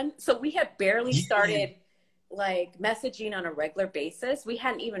girlfriend. So we had barely started like messaging on a regular basis. We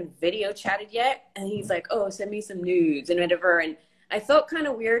hadn't even video chatted yet. And he's like, oh, send me some nudes and whatever. And I felt kind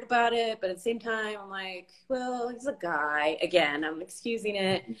of weird about it. But at the same time, I'm like, well, he's a guy. Again, I'm excusing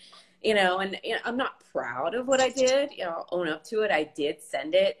it. You know, and I'm not proud of what I did. You know, I'll own up to it. I did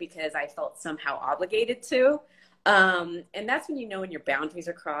send it because I felt somehow obligated to. And that's when you know when your boundaries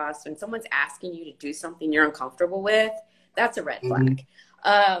are crossed, when someone's asking you to do something you're uncomfortable with, that's a red flag.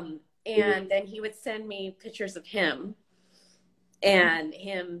 And then he would send me pictures of him and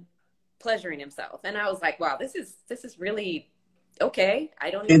him pleasuring himself. And I was like, wow, this is really okay.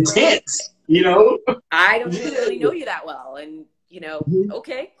 I don't even intense, you know? I don't even really know you that well. And, you know,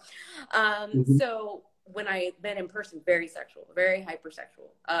 okay. So when I met in person, very sexual, very hypersexual.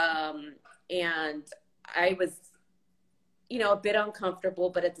 And I was, you know, a bit uncomfortable,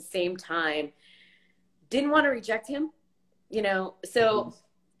 but at the same time, didn't want to reject him, you know? So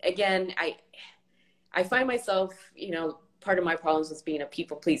again, I find myself, you know, part of my problems was being a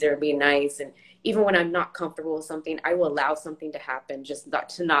people pleaser and being nice. And even when I'm not comfortable with something, I will allow something to happen just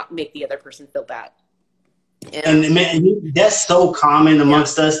not make the other person feel bad. And man, that's so common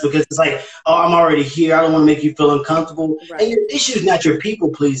amongst us because it's like, oh, I'm already here. I don't want to make you feel uncomfortable. Right. And your issue is not your people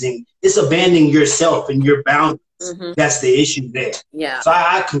pleasing. It's abandoning yourself and your boundaries. That's the issue there. Yeah. So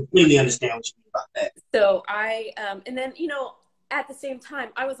I completely understand what you mean about that. So and then, you know, at the same time,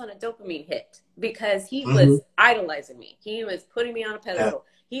 I was on a dopamine hit because he was idolizing me. He was putting me on a pedestal.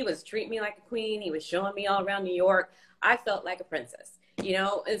 Yeah. He was treating me like a queen. He was showing me all around New York. I felt like a princess. You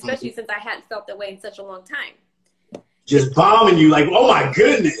know, especially since I hadn't felt that way in such a long time. Just bombing you like, oh my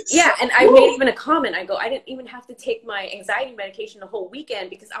goodness. Yeah, and I made even a comment. I go, I didn't even have to take my anxiety medication the whole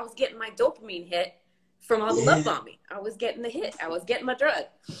weekend because I was getting my dopamine hit from all the love bombing. I was getting the hit. I was getting my drug.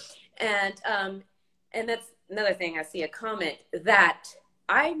 And that's another thing. I see a comment that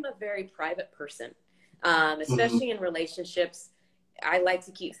I'm a very private person, especially in relationships. I like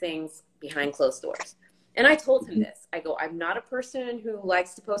to keep things behind closed doors. And I told him this. I go, I'm not a person who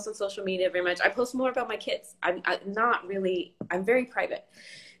likes to post on social media very much. I post more about my kids. I'm very private.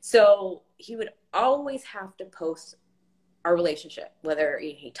 So he would always have to post our relationship, whether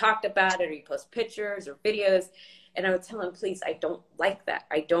he talked about it or he post pictures or videos. And I would tell him, please, I don't like that.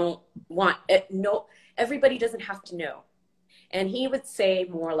 I don't want it. No, everybody doesn't have to know. And he would say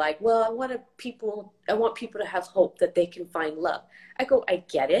more like, well, I want people to have hope that they can find love. I go, I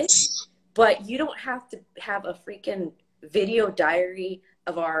get it. But you don't have to have a freaking video diary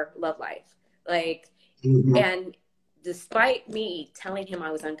of our love life. Like, and despite me telling him I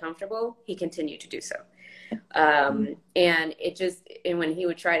was uncomfortable, he continued to do so. And when he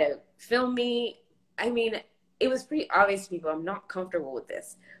would try to film me, I mean, it was pretty obvious to people I'm not comfortable with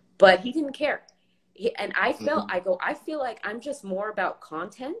this, but he didn't care. I feel like I'm just more about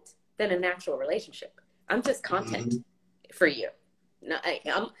content than an actual relationship. I'm just content for you.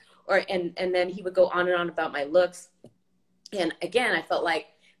 And then he would go on and on about my looks. And again, I felt like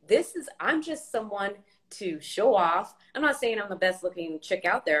I'm just someone to show off. I'm not saying I'm the best looking chick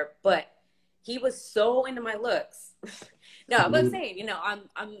out there, but he was so into my looks. No, I'm not saying, you know,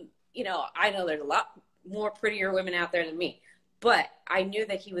 I know there's a lot more prettier women out there than me, but I knew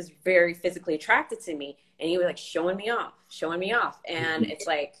that he was very physically attracted to me and he was like showing me off. And it's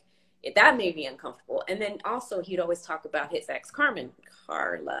like, that made me uncomfortable. And then also he'd always talk about his ex,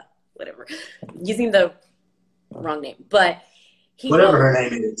 Carla, whatever, using the wrong name, but whatever her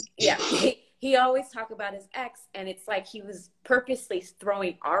name is. Yeah. He always talked about his ex, and it's like he was purposely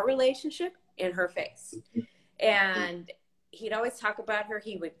throwing our relationship in her face. And he'd always talk about her.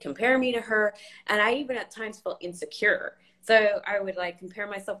 He would compare me to her. And I even at times felt insecure. So I would like compare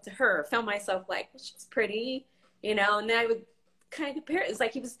myself to her, found myself like, well, she's pretty, you know, and then I would kind of compare. It's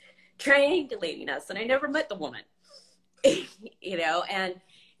like he was triangulating us, and I never met the woman, you know, and,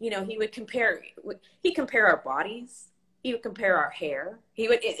 you know, he'd compare our bodies. He would compare our hair.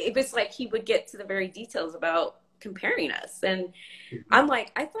 It was like he would get to the very details about comparing us. And I'm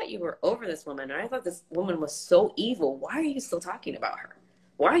like, I thought you were over this woman. And I thought this woman was so evil. Why are you still talking about her?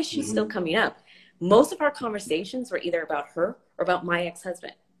 Why is she still coming up? Most of our conversations were either about her or about my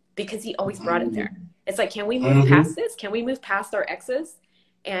ex-husband, because he always brought it there. It's like, can we move past this? Can we move past our exes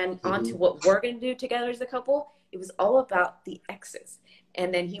and onto what we're going to do together as a couple? It was all about the exes.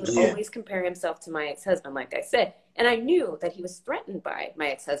 And then he would always compare himself to my ex-husband, like I said. And I knew that he was threatened by my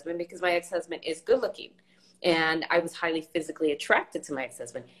ex-husband because my ex-husband is good looking. And I was highly physically attracted to my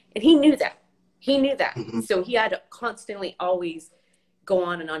ex-husband. And he knew that. He knew that. So he had to constantly always go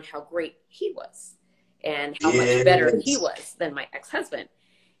on and on how great he was and how much better he was than my ex-husband.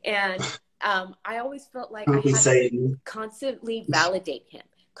 And I always felt like I had to constantly validate him,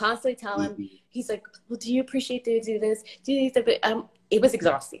 constantly tell him, he's like, well, do you appreciate that you do this? Do you do that? It was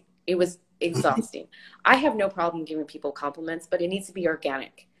exhausting. It was exhausting. I have no problem giving people compliments, but it needs to be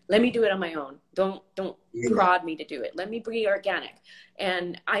organic. Let me do it on my own. Don't prod me to do it. Let me be organic.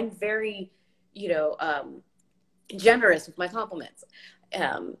 And I'm very, generous with my compliments.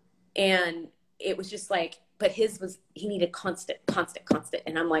 And it was just like, but his was, he needed constant.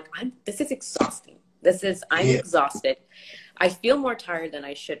 And I'm like, this is exhausting. I'm exhausted. I feel more tired than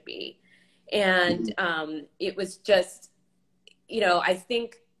I should be. And it was just, I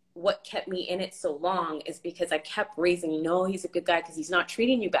think what kept me in it so long is because I kept raising, no, he's a good guy because he's not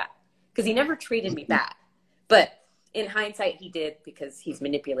treating you bad. Because he never treated me bad. But in hindsight, he did because he's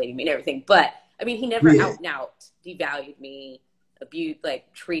manipulating me and everything. But, I mean, he never out and out devalued me, abused,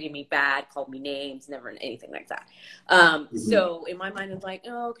 like treated me bad, called me names, never anything like that. So in my mind, it's like,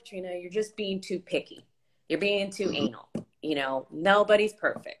 oh, Katrina, you're just being too picky. You're being too anal. Nobody's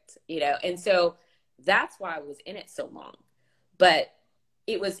perfect, And so that's why I was in it so long. But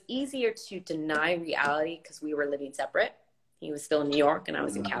it was easier to deny reality because we were living separate. He was still in New York and I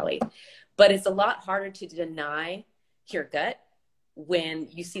was in Cali. But it's a lot harder to deny your gut when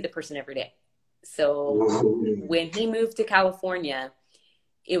you see the person every day. So when he moved to California,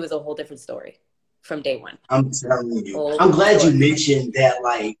 it was a whole different story from day one. I'm telling you. I'm glad you mentioned that,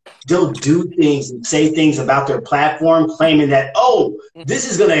 like, they'll do things and say things about their platform claiming that, oh, this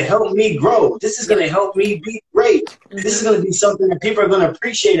is going to help me grow. This is going to help me be great. This is going to be something that people are going to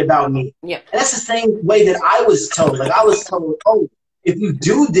appreciate about me. And that's the same way that I was told. Like, I was told, oh, if you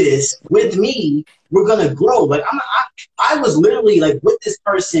do this with me, we're going to grow. Like, I was literally like with this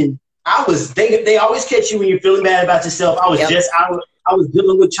person. They always catch you when you're feeling bad about yourself. I was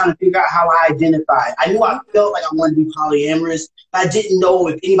dealing with trying to figure out how I identified. I knew I felt like I wanted to be polyamorous, but I didn't know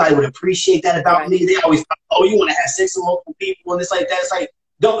if anybody would appreciate that about me. They always thought, oh, you want to have sex with multiple people and it's like that. It's like,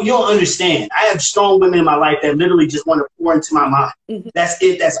 you don't understand. I have strong women in my life that literally just want to pour into my mind. That's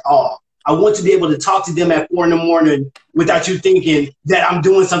it. That's all. I want to be able to talk to them at 4 a.m. without you thinking that I'm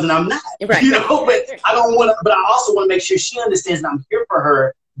doing something I'm not. But I don't want to. But I also want to make sure she understands that I'm here for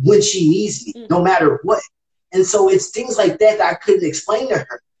her when she needs me, no matter what. And so it's things like that I couldn't explain to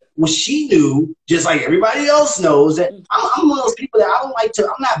her. Well, she knew, just like everybody else knows, that I'm one of those people that I'm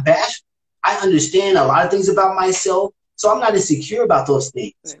not bashful. I understand a lot of things about myself, so I'm not insecure about those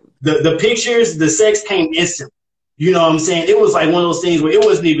things. The pictures, the sex came instantly. You know what I'm saying? It was like one of those things where it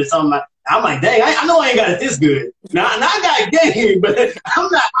wasn't even something I'm like, dang, I know I ain't got it this good. Now I got game, but I'm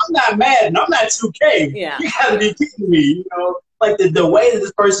not mad and I'm not 2K. You gotta be kidding me, Like the way that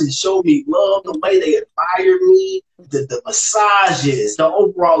this person showed me love, the way they admired me, the massages, the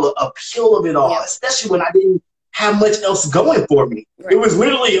overall appeal of it all, especially when I didn't have much else going for me. It was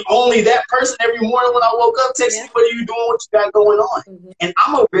literally only that person every morning when I woke up texting me, what are you doing, what you got going on? And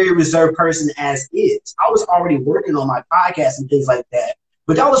I'm a very reserved person as is. I was already working on my podcast and things like that,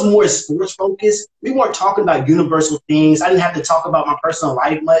 but that was more sports focused. We weren't talking about universal things. I didn't have to talk about my personal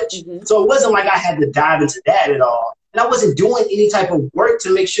life much. So it wasn't like I had to dive into that at all. And I wasn't doing any type of work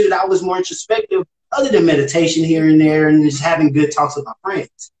to make sure that I was more introspective other than meditation here and there and just having good talks with my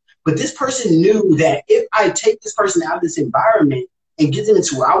friends. But this person knew that if I take this person out of this environment and get them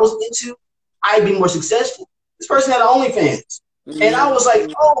into what I was into, I'd be more successful. This person had OnlyFans. And I was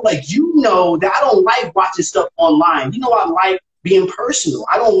like, oh, like, that I don't like watching stuff online. I like being personal.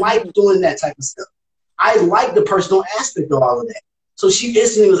 I don't like doing that type of stuff. I like the personal aspect of all of that. So she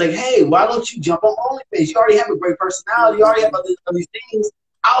instantly was like, hey, why don't you jump on OnlyFans? You already have a great personality. You already have other these things.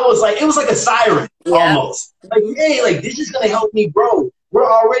 I was like, it was like a siren almost. Like, hey, like, this is going to help me grow. We're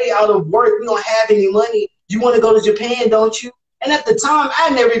already out of work. We don't have any money. You want to go to Japan, don't you? And at the time,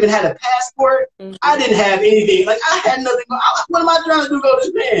 I never even had a passport. I didn't have anything. Like, I had nothing. What am I trying to do? Go to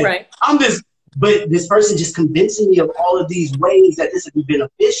Japan? But this person just convincing me of all of these ways that this would be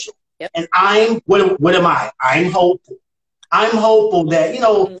beneficial. And what am I? I'm hopeful. I'm hopeful that,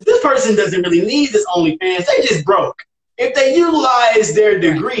 this person doesn't really need this OnlyFans. They just broke. If they utilize their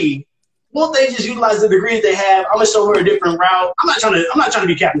degree, won't they just utilize the degree that they have? I'm gonna show her a different route. I'm not trying to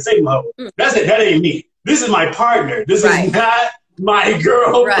be Captain Satan. That's it. That ain't me. This is my partner. This is not my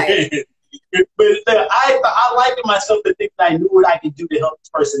girlfriend. But I liked it myself to think that I knew what I could do to help this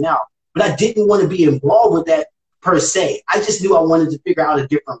person out. But I didn't want to be involved with that per se. I just knew I wanted to figure out a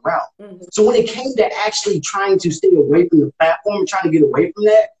different route. So when it came to actually trying to stay away from the platform, trying to get away from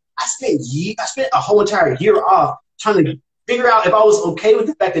that, I spent a whole entire year off trying to figure out if I was okay with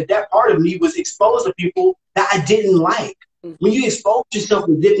the fact that that part of me was exposed to people that I didn't like. When you expose yourself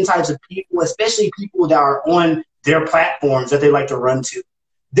to different types of people, especially people that are on their platforms that they like to run to,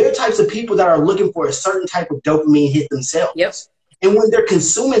 they're types of people that are looking for a certain type of dopamine hit themselves. Yep. And when they're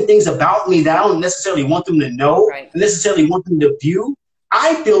consuming things about me that I don't necessarily want them to know, necessarily want them to view,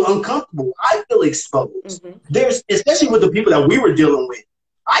 I feel uncomfortable. I feel exposed. There's, especially with the people that we were dealing with,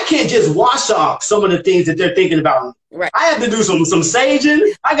 I can't just wash off some of the things that they're thinking about me. Right. I have to do some saging.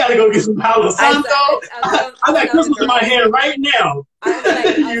 I got to go get some Palo Santo. I got crystals in my hand right now.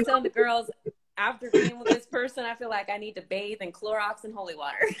 I was telling the girls, after being with this person, I feel like I need to bathe in Clorox and holy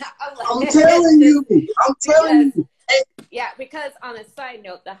water. I'm telling you. Yeah, because on a side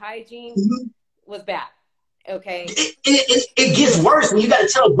note, the hygiene was bad. Okay. It gets worse when you got to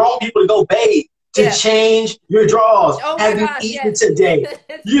tell grown people to go bathe, to change your drawers. Have you eaten today?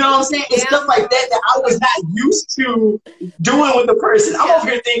 You know what I'm saying? It's stuff like that that I was not used to doing with the person. I'm over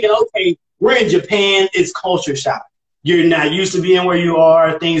here thinking, okay, we're in Japan. It's culture shock. You're not used to being where you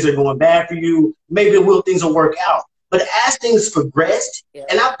are. Things are going bad for you. Maybe things will work out. But as things progressed,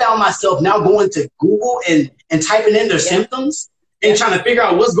 and I found myself now going to Google and typing in their symptoms and trying to figure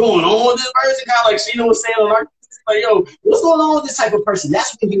out what's going on with this person, kind of like Sheena was saying on Narcissist, like, yo, what's going on with this type of person?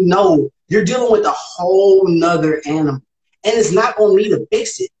 That's when you know you're dealing with a whole nother animal. And it's not on me to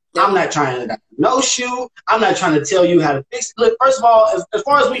fix it. I'm not trying to diagnose you. I'm not trying to tell you how to fix it. Look, first of all, as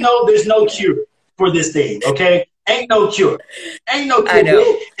far as we know, there's no cure for this thing, okay? Ain't no cure. Ain't no cure. And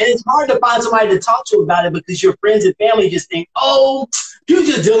it's hard to find somebody to talk to about it because your friends and family just think, oh, you're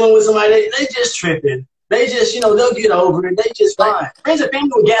just dealing with somebody. They just tripping. They just, they'll get over it. They just fine. Friends and family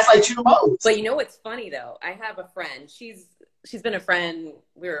will gaslight you the most. But you know what's funny, though? I have a friend. She's been a friend.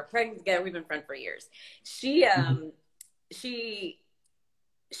 We were pregnant together. We've been friends for years. She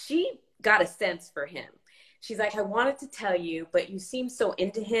got a sense for him. She's like, I wanted to tell you, but you seem so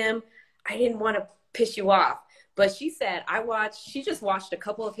into him. I didn't want to piss you off. But she said, she just watched a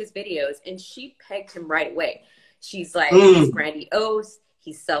couple of his videos and she pegged him right away. She's like, he's grandiose,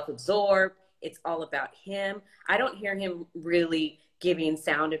 he's self-absorbed, it's all about him. I don't hear him really giving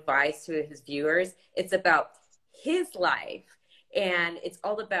sound advice to his viewers. It's about his life and it's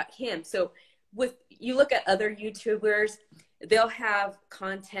all about him. So you look at other YouTubers, they'll have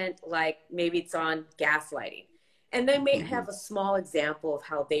content like maybe it's on gaslighting. And they may have a small example of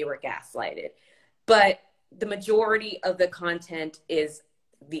how they were gaslighted. But the majority of the content is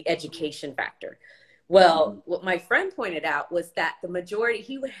the education factor. Well, what my friend pointed out was that the majority,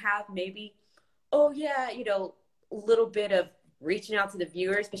 he would have maybe, a little bit of reaching out to the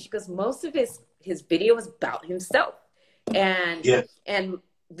viewers, but she goes, most of his video was about himself. And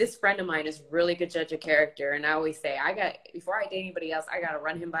this friend of mine is really good judge of character. And I always say, before I date anybody else, I got to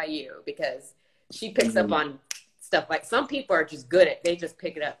run him by you because she picks up on stuff. Like some people are just good at, they just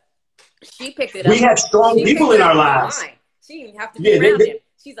pick it up. She picked it up. We have strong people in our lives. She didn't have to be around him.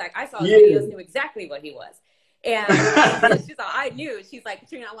 She's like, I saw the videos, knew exactly what he was. And she's like, I knew. She's like,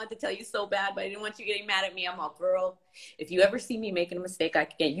 Katrina, I wanted to tell you so bad, but I didn't want you getting mad at me. I'm all, girl, if you ever see me making a mistake,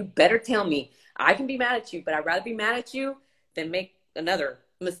 you better tell me. I can be mad at you, but I'd rather be mad at you than make another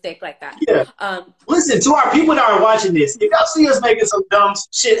mistake like that. Yeah. Listen, to our people that are watching this, if y'all see us making some dumb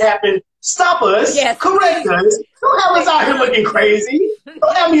shit happen, stop us, correct us. Don't have us out here looking crazy.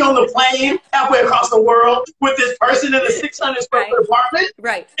 Don't have me on the plane halfway across the world with this person in a 600 square foot apartment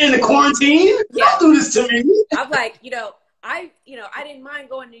in the quarantine. Don't do this to me. I'm like, I didn't mind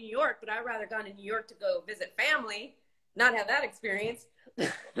going to New York, but I'd rather gone to New York to go visit family, not have that experience.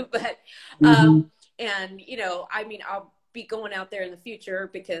 But, I'll be going out there in the future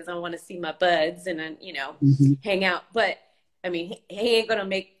because I want to see my buds and then, hang out. But I mean, he ain't going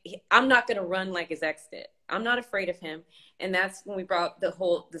to I'm not going to run like his ex did. I'm not afraid of him. And that's when we brought this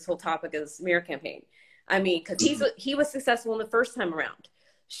whole topic of the smear campaign. I mean, because he was successful in the first time around.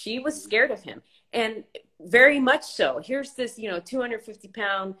 She was scared of him. And very much so. Here's this,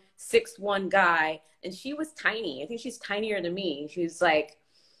 250-pound, 6'1" guy. And she was tiny. I think she's tinier than me. She's like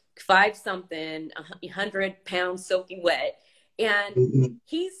 5-something, 100 pounds soaking wet. And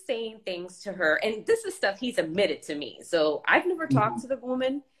he's saying things to her. And this is stuff he's admitted to me. So I've never talked to the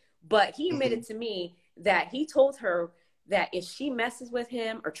woman, but he admitted to me that he told her that if she messes with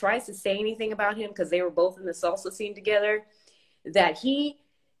him or tries to say anything about him, because they were both in the salsa scene together, that he,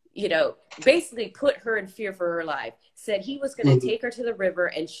 basically put her in fear for her life, said he was going to take her to the river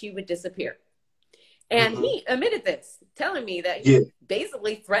and she would disappear. And he admitted this, telling me that he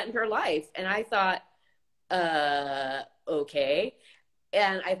basically threatened her life. And I thought, okay.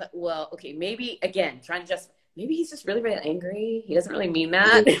 And I thought, well, okay, maybe, again, trying to just, maybe he's just really, really angry. He doesn't really mean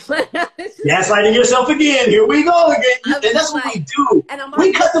that. Gaslighting yourself again. Here we go again. And that's what we do. And I'm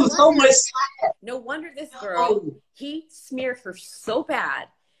we like, cut them so much slack. No wonder this girl, he smeared her so bad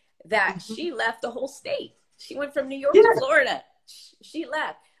that she left the whole state. She went from New York to Florida. She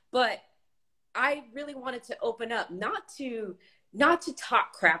left. But I really wanted to open up, not to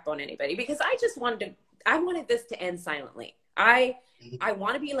talk crap on anybody, because I wanted this to end silently. I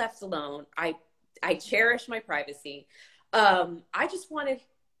want to be left alone. I cherish my privacy. I just wanted,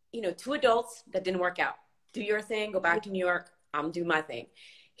 two adults that didn't work out. Do your thing, go back to New York. I'm doing my thing.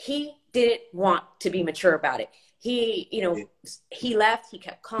 He didn't want to be mature about it. He left, he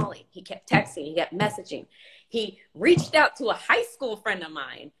kept calling, he kept texting, he kept messaging. He reached out to a high school friend of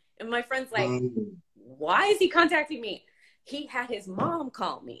mine. And my friend's like, why is he contacting me? He had his mom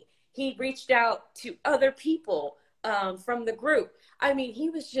call me. He reached out to other people from the group. I mean,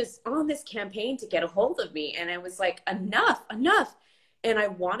 he was just on this campaign to get a hold of me. And I was like, enough. And I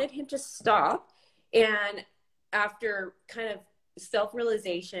wanted him to stop. And after kind of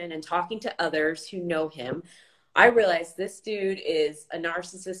self-realization and talking to others who know him, I realized this dude is a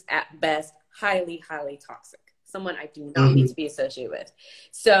narcissist at best, highly, highly toxic. Someone I do not need to be associated with.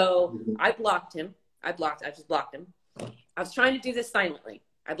 So I blocked him. I just blocked him. I was trying to do this silently.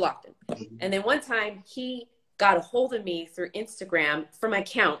 I blocked him. And then one time he got a hold of me through Instagram from my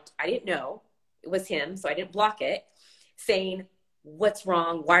account. I didn't know it was him, so I didn't block it, saying, what's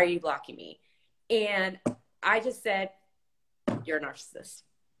wrong? Why are you blocking me? And I just said, you're a narcissist.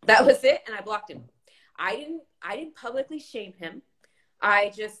 That was it. And I blocked him. I didn't publicly shame him.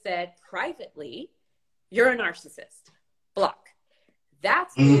 I just said privately, you're a narcissist. Block.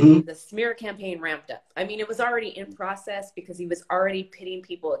 That's when the smear campaign ramped up. I mean, it was already in process because he was already pitting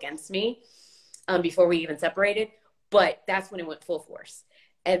people against me before we even separated. But that's when it went full force.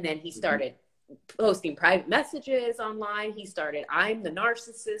 And then he started posting private messages online. He started, I'm the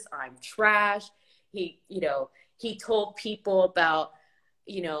narcissist. I'm trash. He told people about,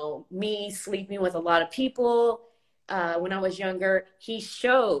 me sleeping with a lot of people. When I was younger, he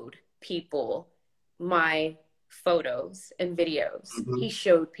showed people my photos and videos. He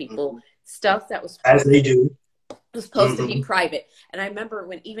showed people stuff that was as they do. Was supposed to be private. And I remember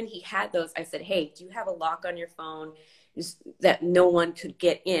when even he had those, I said, hey, do you have a lock on your phone that no one could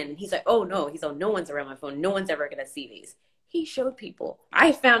get in? He's like, oh no. He's like, no one's around my phone. No one's ever going to see these. He showed people.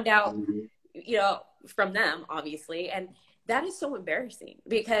 I found out, from them, obviously. And that is so embarrassing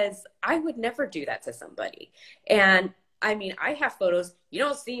because I would never do that to somebody. And I mean, I have photos. You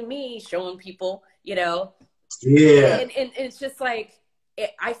don't see me showing people, Yeah. And it's just like,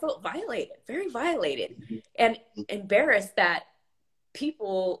 I felt violated, very violated, and embarrassed that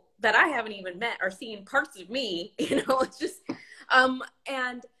people that I haven't even met are seeing parts of me, it's just,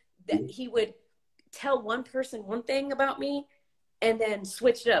 and that he would tell one person one thing about me and then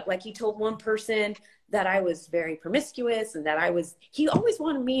switch it up. Like he told one person that I was very promiscuous and that he always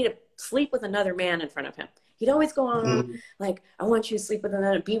wanted me to sleep with another man in front of him. He'd always go on like, I want you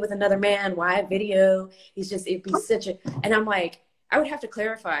to be with another man. Why video? It'd be such a, and I'm like, I would have to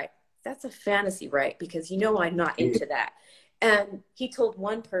clarify, that's a fantasy, right? Because I'm not into that. And he told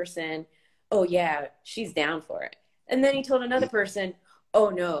one person, oh yeah, she's down for it. And then he told another person, oh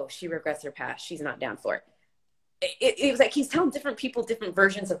no, she regrets her past. She's not down for it. It was like, he's telling different people, different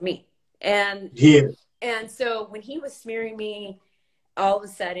versions of me. And so when he was smearing me, all of a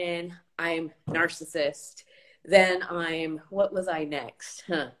sudden I'm narcissist. Then what was I next?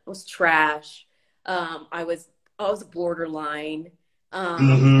 I was trash. I was borderline.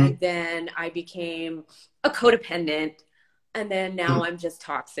 And then I became a codependent. And then now I'm just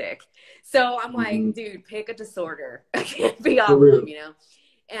toxic. So I'm like, dude, pick a disorder. I can't be all of them,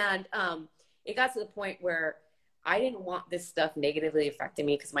 And it got to the point where I didn't want this stuff negatively affecting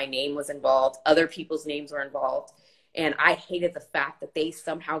me because my name was involved. Other people's names were involved. And I hated the fact that they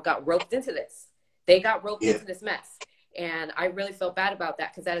somehow got roped into this. They got roped into this mess. And I really felt bad about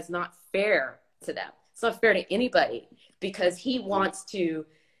that because that is not fair to them. It's not fair to anybody because he wants to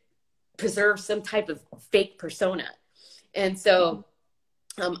preserve some type of fake persona. And so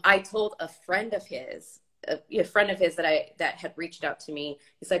I told a friend of his that had reached out to me.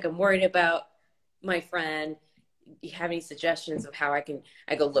 He's like, I'm worried about my friend. Do you have any suggestions of how I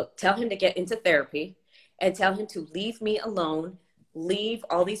go, look, tell him to get into therapy and tell him to leave me alone. Leave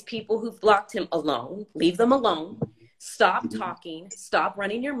all these people who've blocked him alone. Leave them alone. Stop talking. Stop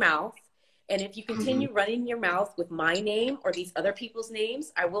running your mouth. And if you continue running your mouth with my name or these other people's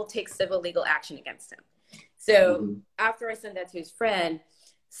names, I will take civil legal action against him. So after I sent that to his friend,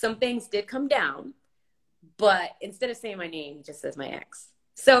 some things did come down, but instead of saying my name, he just says my ex.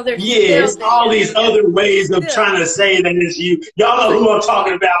 So there's it's all these other ways of trying to say that it's you. Y'all know who I'm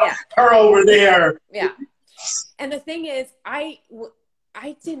talking about. Yeah. Her over there. Yeah. And the thing is, I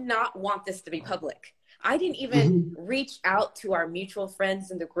did not want this to be public. I didn't even reach out to our mutual friends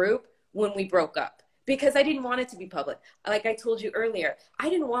in the group when we broke up because I didn't want it to be public. Like I told you earlier, I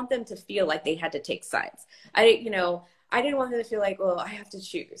didn't want them to feel like they had to take sides. I didn't want them to feel like, well, I have to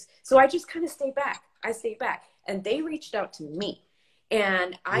choose. So I just kind of stayed back. I stayed back. And they reached out to me.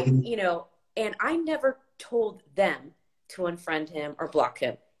 And I never told them to unfriend him or block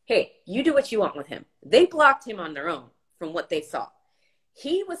him. Hey, you do what you want with him. They blocked him on their own from what they saw.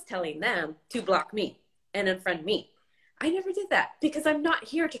 He was telling them to block me and unfriend me. I never did that because I'm not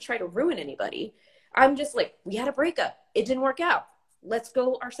here to try to ruin anybody. I'm just like, we had a breakup. It didn't work out. Let's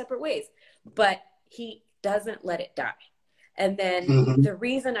go our separate ways. But he doesn't let it die. And then the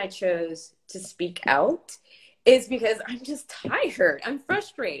reason I chose to speak out is because I'm just tired. I'm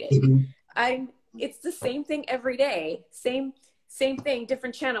frustrated. It's the same thing every day. Same thing,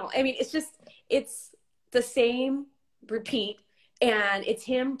 different channel. I mean, it's the same repeat. And it's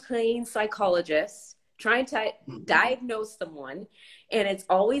him playing psychologist, trying to diagnose someone. And it's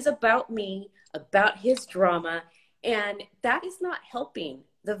always about me, about his drama. And that is not helping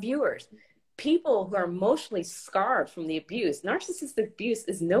the viewers. People who are emotionally scarred from the abuse, narcissistic abuse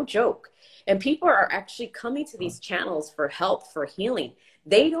is no joke. And people are actually coming to these channels for help, for healing.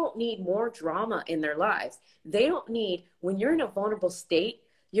 They don't need more drama in their lives. They don't need, when you're in a vulnerable state,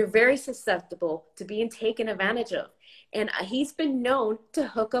 you're very susceptible to being taken advantage of. And he's been known to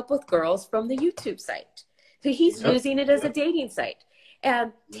hook up with girls from the YouTube site. So he's using it as a dating site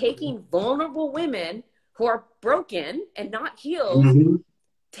and taking vulnerable women who are broken and not healed,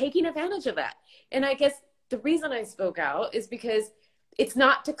 taking advantage of that. And I guess the reason I spoke out is because it's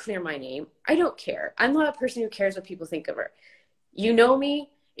not to clear my name. I don't care. I'm not a person who cares what people think of her. You know me.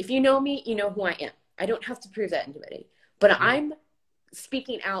 If you know me, you know who I am. I don't have to prove that to anybody. But I'm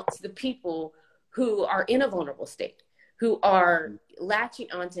speaking out to the people who are in a vulnerable state, who are latching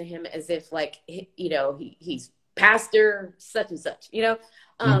onto him as if like, he's pastor such and such,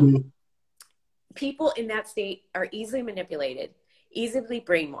 people in that state are easily manipulated, easily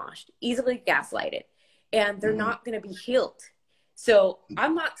brainwashed, easily gaslighted, and they're not going to be healed. So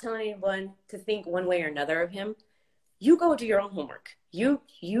I'm not telling anyone to think one way or another of him. You go do your own homework. You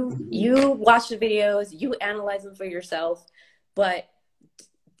watch the videos, you analyze them for yourself, but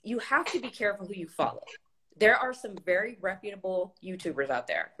you have to be careful who you follow. There are some very reputable YouTubers out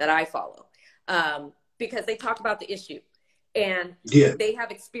there that I follow because they talk about the issue and they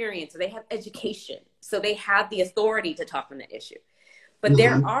have experience, they have education, so they have the authority to talk on the issue. But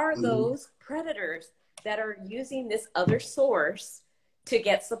there are those predators that are using this other source to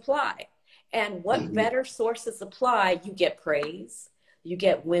get supply. And what better source of supply? You get praise. You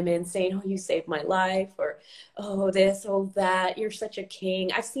get women saying, oh, you saved my life, or, oh, this, oh, that, you're such a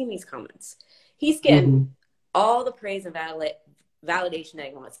king. I've seen these comments. He's getting all the praise and validation that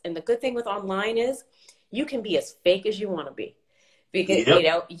he wants. And the good thing with online is you can be as fake as you want to be. Because,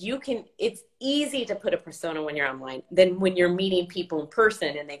 it's easy to put a persona when you're online than when you're meeting people in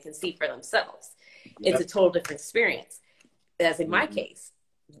person and they can see for themselves. It's a total different experience. As in my case,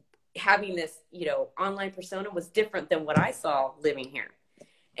 having this, online persona was different than what I saw living here.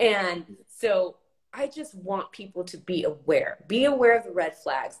 And so I just want people to be aware of the red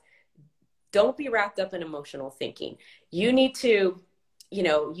flags. Don't be wrapped up in emotional thinking. You need to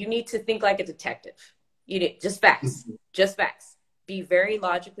think like a detective. Just facts. Be very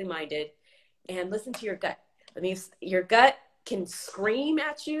logically minded and listen to your gut. I mean, your gut can scream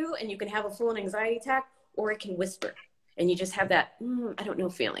at you and you can have a full-on anxiety attack, or it can whisper and you just have that, I don't know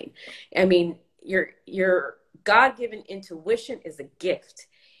feeling. I mean, your God-given intuition is a gift,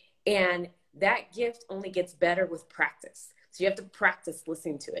 and that gift only gets better with practice. So you have to practice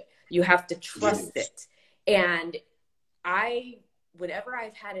listening to it. You have to trust it. And whenever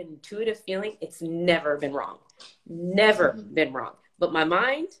I've had an intuitive feeling, it's never been wrong. Never been wrong. But my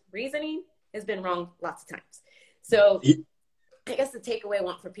mind, reasoning, has been wrong lots of times. So I guess the takeaway I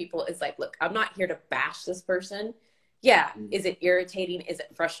want for people is like, look, I'm not here to bash this person. Yeah. Is it irritating? Is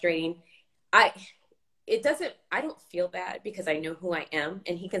it frustrating? I don't feel bad because I know who I am,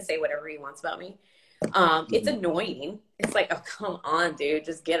 and he can say whatever he wants about me. It's annoying. It's like, oh, come on, dude,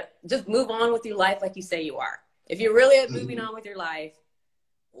 just move on with your life like you say you are. If you're really moving on with your life,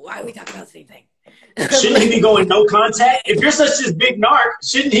 why are we talking about the same thing? Shouldn't he be going no contact? If you're such this big narc,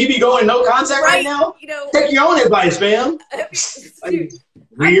 shouldn't he be going no contact right now? Take your own advice, fam. Dude,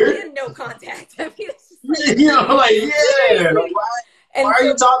 weird. I'm in no contact. I mean, like, yeah. And why are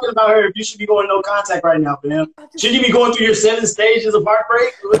you talking about her if you should be going no contact right now, fam? Shouldn't you be going through your 7 stages of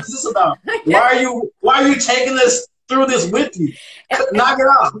heartbreak? What is this about? Why are you taking us through this with you? Knock it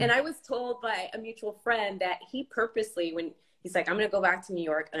off. And I was told by a mutual friend that he purposely, when he's like, I'm going to go back to New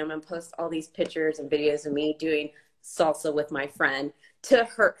York and I'm going to post all these pictures and videos of me doing salsa with my friend to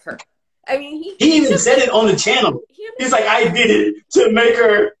hurt her. I mean, he even said it on the channel. He's like, I did it to make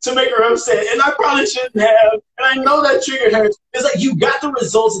her upset, and I probably shouldn't have. And I know that triggered her. It's like you got the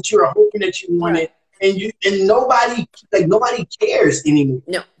results that you were hoping that you wanted, right. and nobody cares anymore.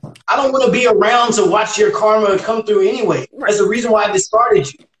 No, I don't want to be around to watch your karma come through anyway. Right. That's the reason why I discarded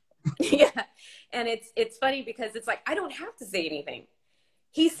you. Yeah, and it's funny because it's like I don't have to say anything.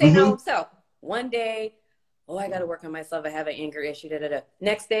 He's saying no himself. One day, oh, I got to work on myself. I have an anger issue. Da da da.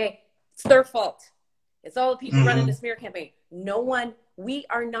 Next day. It's their fault. It's all the people running the smear campaign. No one, we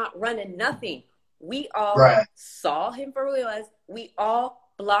are not running nothing. We all saw him for who he was. We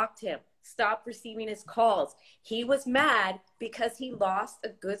all blocked him, stopped receiving his calls. He was mad because he lost a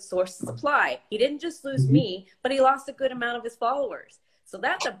good source of supply. He didn't just lose me, but he lost a good amount of his followers. So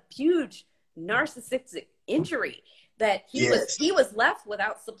that's a huge narcissistic injury that he was left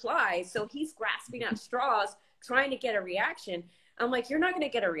without supply. So he's grasping at straws, trying to get a reaction. I'm like, you're not going to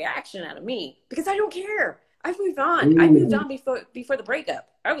get a reaction out of me because I don't care. I've moved on. I moved on before the breakup.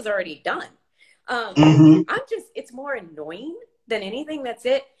 I was already done. It's more annoying than anything. That's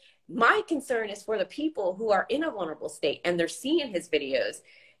it. My concern is for the people who are in a vulnerable state and they're seeing his videos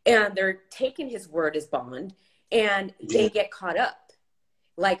and they're taking his word as bond and they get caught up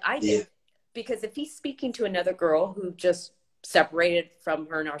like I did. Because if he's speaking to another girl who just separated from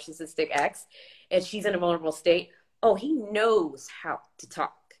her narcissistic ex and she's in a vulnerable state, oh, he knows how to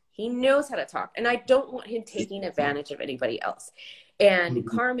talk. He knows how to talk. And I don't want him taking advantage of anybody else. And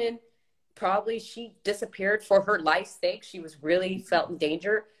Carmen, probably she disappeared for her life's sake. She was really felt in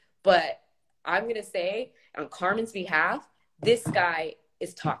danger. But I'm going to say on Carmen's behalf, this guy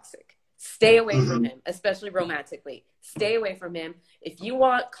is toxic. Stay away from him, especially romantically. Stay away from him. If you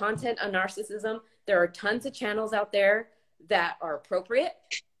want content on narcissism, there are tons of channels out there that are appropriate,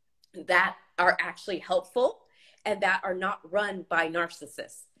 that are actually helpful, and that are not run by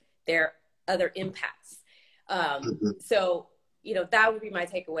narcissists. They're other empaths. So, you know, that would be my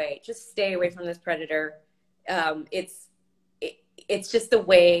takeaway. Just stay away from this predator. It's just a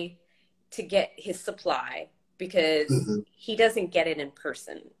way to get his supply because he doesn't get it in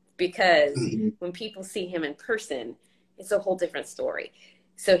person. Because when people see him in person, it's a whole different story.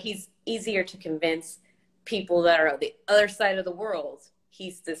 So he's easier to convince people that are on the other side of the world.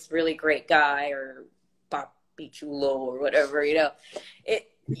 He's this really great guy or chulo or whatever, you know.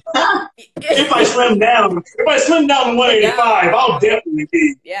 If I slim down to 185, I'll definitely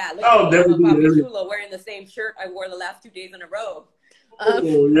be. Yeah, I'll definitely be chulo wearing the same shirt I wore the last 2 days in a row. I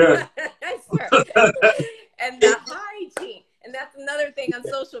swear. And the hygiene, and that's another thing on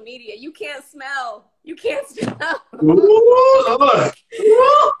social media. You can't smell.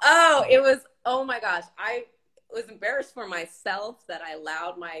 Oh my gosh, I was embarrassed for myself that I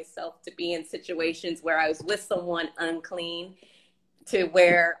allowed myself to be in situations where I was with someone unclean, to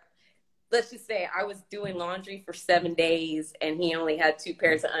where, let's just say I was doing laundry for 7 days and he only had 2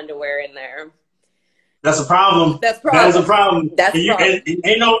 pairs of underwear in there. That's a problem. That is a problem.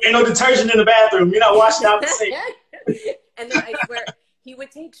 Ain't no detergent in the bathroom. You're not washing out the sink. And then I swear he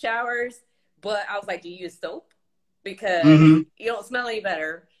would take showers, but I was like, do you use soap? Because you don't smell any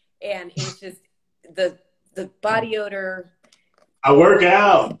better. And it's just the body odor. I work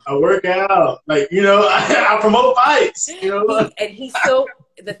out. Like, you know, I promote fights. You know,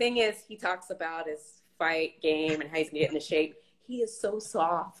 the thing is, he talks about his fight game and how he's gonna get into shape. He is so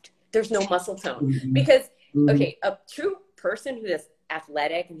soft. There's no muscle tone because a true person who is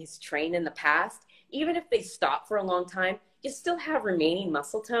athletic and he's trained in the past, even if they stop for a long time, you still have remaining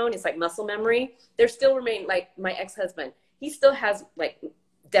muscle tone. It's like muscle memory. There's still remain, like my ex-husband, he still has like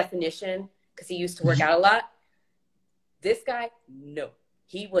definition because he used to work out a lot. This guy, no.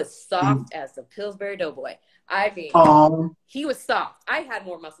 He was soft as a Pillsbury Doughboy. I mean, he was soft. I had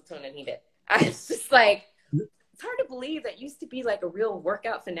more muscle tone than he did. I was just like, it's hard to believe that used to be like a real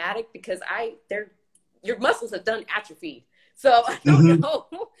workout fanatic because your muscles have done atrophied. So I don't know.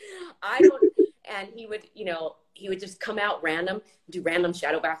 And he would just come out random, do random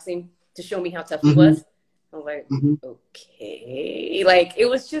shadow boxing to show me how tough he was. I was like, okay. Like, it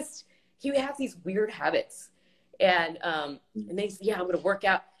was just, he would have these weird habits. And they said, yeah, I'm going to work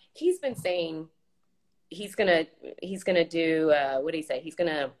out. He's been saying he's going to do, what did he say? He's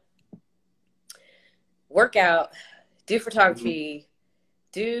going to work out, do photography,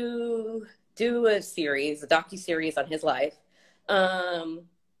 do a series, a docu-series on his life, For the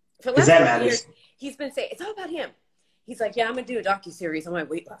Because last that couple matters. years, he's been saying, it's all about him. He's like, yeah, I'm going to do a docuseries on my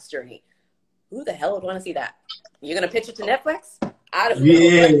weight loss journey. Who the hell would want to see that? You're going to pitch it to Netflix? I don't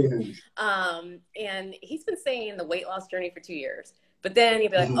know. And he's been saying the weight loss journey for 2 years. But then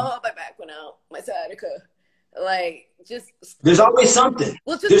he'd be like, oh, my back went out. My sciatica. Like, just. There's always something.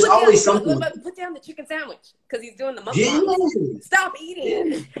 Well, just There's always something. Put down the chicken sandwich because he's doing the mukbang. Stop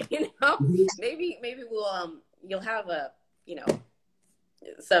eating. You know, maybe we'll you'll have a, you know,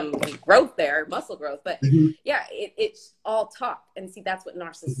 some growth there, muscle growth. But yeah, it's all talk. And see, that's what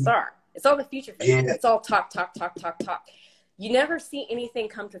narcissists are. It's all the future thing. Yeah. It's all talk. You never see anything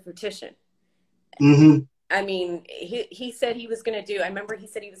come to fruition. I mean, he said he was going to do, I remember he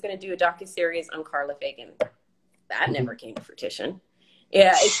said he was going to do a docuseries on Carla Fagan. That never came to fruition.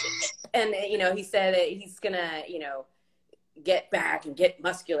 Yeah. And, you know, he said that he's going to, you know, get back and get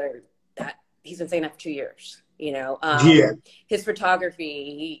muscular. That he's been saying that for 2 years, you know. His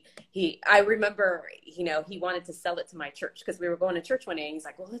photography, I remember, you know, he wanted to sell it to my church because we were going to church one day and he's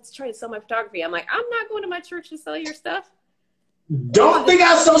like, well, let's try to sell my photography. I'm like, I'm not going to my church to sell your stuff. Don't think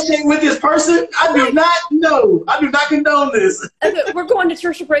I associate with this person. I do not know. I do not condone this. We're going to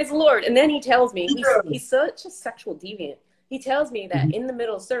church to praise the Lord. And then he tells me, he's such a sexual deviant. He tells me that in the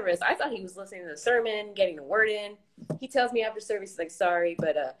middle of service, I thought he was listening to the sermon, getting the word in. He tells me after service, he's like, sorry,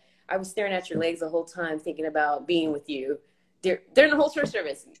 but I was staring at your legs the whole time thinking about being with you. During the whole church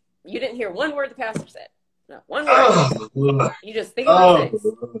service, you didn't hear one word the pastor said. Not one word. You just think about things.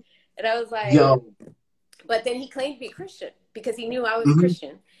 And I was like, but then he claimed to be Christian because he knew I was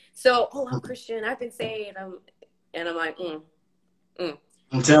Christian. So, I'm Christian. I've been saved. And I'm like,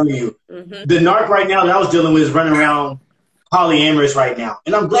 I'm telling you, the narc right now that I was dealing with is running around polyamorous right now.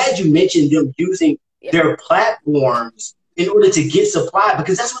 And I'm glad you mentioned them using their platforms in order to get supply,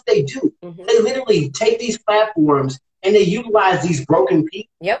 because that's what they do. They literally take these platforms and they utilize these broken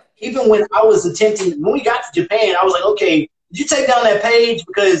people. Even when I was when we got to Japan, I was like, okay, did you take down that page?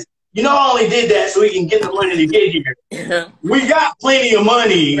 Because you know, I only did that so we can get the money to get here. We got plenty of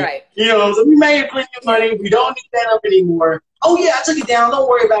money. Right. You know, so we made plenty of money. We don't need that up anymore. Oh, yeah, I took it down. Don't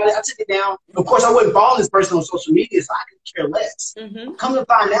worry about it. I took it down. Of course, I wouldn't follow this person on social media, so I could care less. Come to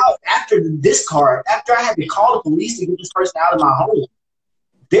find out, after the discard, after I had to call the police to get this person out of my home,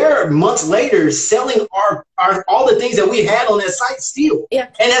 they're months later selling our all the things that we had on that site still. And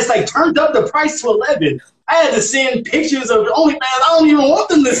it's like turned up the price to 11. I had to send pictures of the OnlyFans I don't even want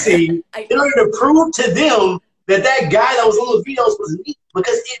them to see in order to prove to them that guy that was on those videos was me,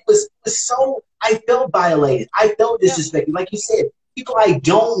 because it was so, I felt violated. I felt disrespected. Like you said, people I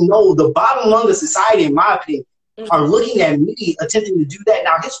don't know, the bottom rung of society, in my opinion, are looking at me attempting to do that.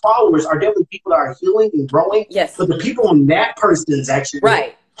 Now, his followers are definitely people that are healing and growing, but the people on that person's actually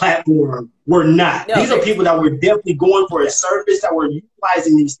platform were not. These are people that were definitely going for a service, that were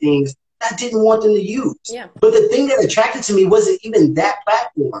utilizing these things I didn't want them to use. But the thing that attracted to me wasn't even that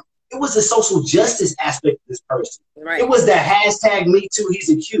platform. It was the social justice aspect of this person. It was the hashtag Me Too,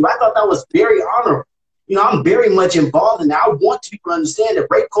 he's a Q. I thought that was very honorable. You know, I'm very much involved in that. I want people to understand that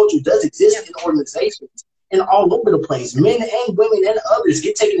rape culture does exist in organizations and all over the place. Men and women and others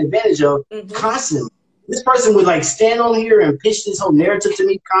get taken advantage of constantly. This person would like stand on here and pitch this whole narrative to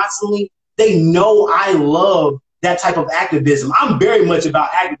me constantly. They know I love that type of activism. I'm very much about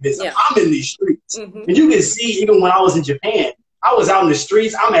activism. I'm in these streets. And you can see, even when I was in Japan, I was out in the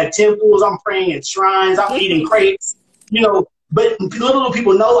streets. I'm at temples. I'm praying at shrines. I'm eating crepes. You know, but little do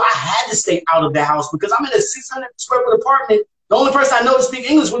people know I had to stay out of the house because I'm in a 600 square foot apartment. The only person I know to speak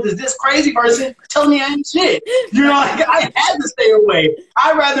English with is this crazy person telling me I ain't shit. You know, like, I had to stay away.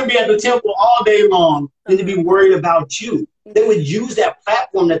 I'd rather be at the temple all day long than to be worried about you. They would use that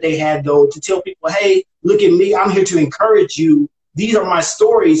platform that they had, though, to tell people, hey, look at me. I'm here to encourage you. These are my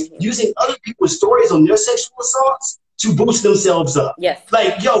stories, using other people's stories on their sexual assaults to boost themselves up.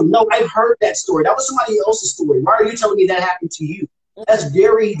 Like, yo, no, I've heard that story. That was somebody else's story. Why are you telling me that happened to you? That's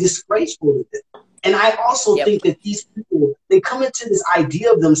very disgraceful to them. And I also think that these people, they come into this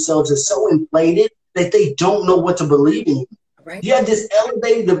idea of themselves as so inflated that they don't know what to believe in. You have this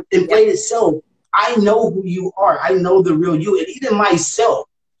elevated, inflated self. I know who you are. I know the real you. And even myself,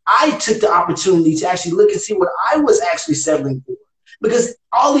 I took the opportunity to actually look and see what I was actually settling for. Because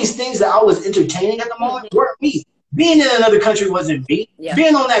all these things that I was entertaining at the moment weren't me. Being in another country wasn't me.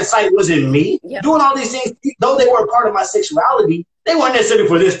 Being on that site wasn't me. Doing all these things, though they were a part of my sexuality, they weren't necessarily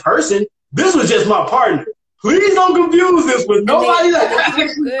for this person. This was just my partner. Please don't confuse this with nobody.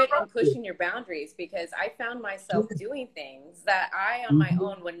 You're good in pushing your boundaries, because I found myself doing things that I on my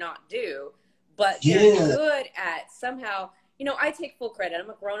own would not do. But they're good at somehow, you know, I take full credit.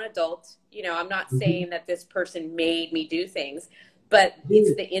 I'm a grown adult. You know, I'm not saying that this person made me do things, but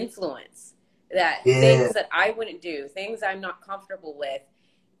it's the influence that things that I wouldn't do, things I'm not comfortable with,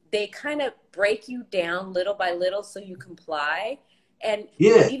 they kind of break you down little by little so you comply. And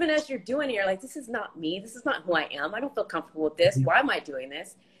even as you're doing it, you're like, this is not me. This is not who I am. I don't feel comfortable with this. Why am I doing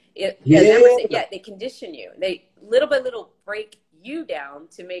this? They condition you. They little by little break you down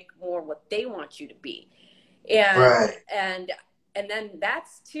to make more what they want you to be. And then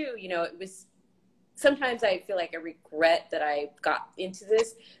that's too, you know, it was, sometimes I feel like I regret that I got into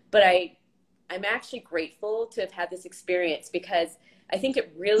this, but I'm actually grateful to have had this experience, because I think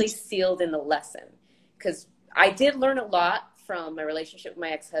it really sealed in the lesson. Because I did learn a lot from my relationship with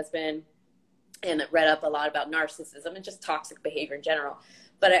my ex-husband, and I read up a lot about narcissism and just toxic behavior in general.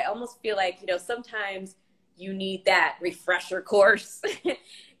 But I almost feel like, you know, sometimes you need that refresher course.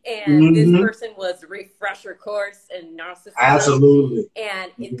 And this person was a refresher course in narcissism. Absolutely.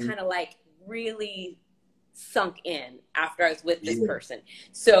 And it kind of like really sunk in after I was with this person.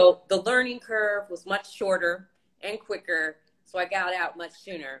 So the learning curve was much shorter and quicker. So I got out much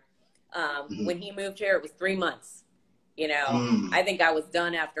sooner. When he moved here, it was 3 months. You know, I think I was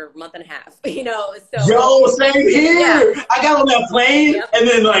done after a month and a half, you know. So same here. I got on that plane, and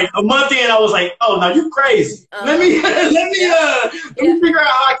then like a month in, I was like, oh, no, you crazy. Let me figure out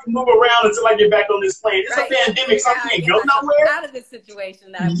how I can move around until I get back on this plane. It's a pandemic, so I can't go nowhere. Out of this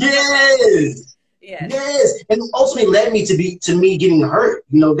situation that I'm and ultimately led me to me getting hurt.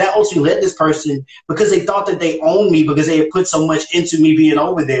 You know, that ultimately led this person, because they thought that they owned me because they had put so much into me being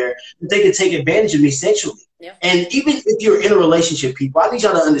over there that they could take advantage of me sexually. And even if you're in a relationship, people, I need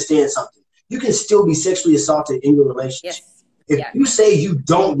y'all to understand something. You can still be sexually assaulted in your relationship. If you say you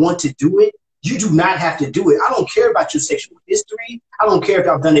don't want to do it, you do not have to do it. I don't care about your sexual history. I don't care if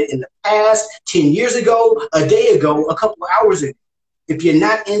I've done it in the past, 10 years ago, a day ago, a couple of hours ago. If you're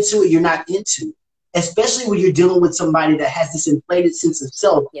not into it, you're not into it. Especially when you're dealing with somebody that has this inflated sense of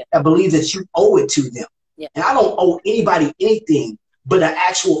self that believes that you owe it to them. And I don't owe anybody anything but an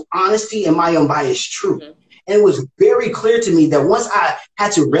actual honesty and my unbiased truth. And it was very clear to me that once I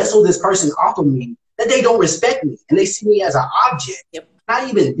had to wrestle this person off of me, that they don't respect me and they see me as an object. Not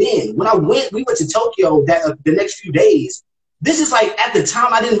even then. When we went to Tokyo the next few days. This is like, at the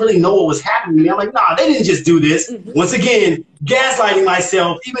time, I didn't really know what was happening to me. I'm like, nah, they didn't just do this. Once again, gaslighting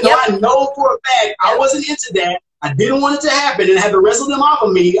myself, even though I know for a fact I wasn't into that. I didn't want it to happen and had to wrestle them off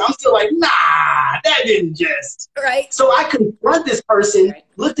of me. I'm still like, nah, that didn't just. So I confront this person,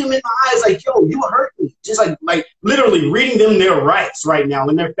 look them in my eyes like, yo, you hurt me. Just like literally reading them their rights right now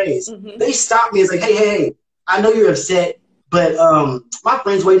in their face. They stop me and it's like, hey, I know you're upset, but my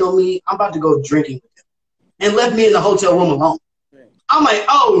friend's waiting on me. I'm about to go drinking with them. And left me in the hotel room alone. I'm like,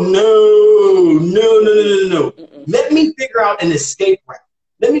 oh, no. Let me figure out an escape route.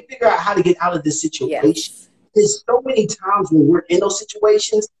 Let me figure out how to get out of this situation. There's so many times when we're in those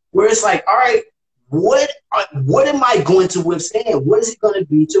situations where it's like, all right, what am I going to withstand? What is it going to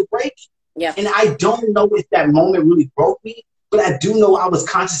be to break? And I don't know if that moment really broke me, but I do know I was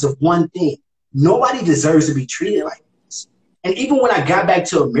conscious of one thing. Nobody deserves to be treated like this. And even when I got back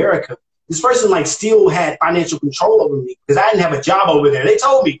to America, this person like still had financial control over me because I didn't have a job over there. They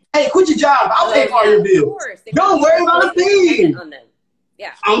told me, hey, quit your job. I'll pay for all your bills. Don't worry about a thing.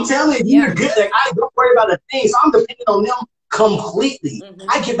 I'm telling you, you're good. Like, I don't worry about a thing. So I'm depending on them completely.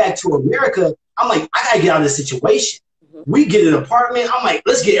 I get back to America. I'm like, I got to get out of this situation. We get an apartment. I'm like,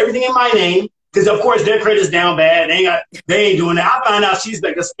 let's get everything in my name. Because, of course, their credit's down bad. They ain't doing that. I find out she's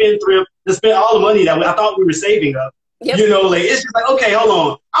like a spendthrift to spend all the money that I thought we were saving up. You know, like, it's just like, okay, hold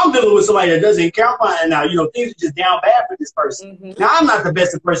on. I'm dealing with somebody that doesn't count mine now. You know, things are just down bad for this person. Now, I'm not the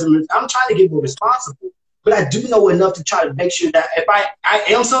best person. I'm trying to get more responsible. But I do know enough to try to make sure that if I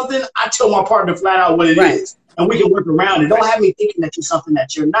am something, I tell my partner flat out what it is. And we can work around it. Don't have me thinking that you're something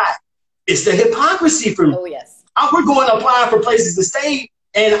that you're not. It's the hypocrisy for me. We're going to apply for places to stay.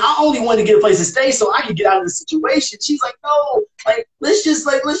 And I only wanted to get a place to stay so I could get out of the situation. She's like, no, like, let's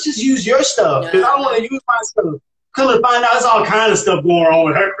just use your stuff. Because I don't want to use my stuff. Come to find out, there's all kind of stuff going on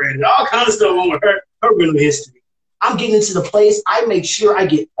with her credit. All kind of stuff going with her real history. I'm getting into the place. I make sure I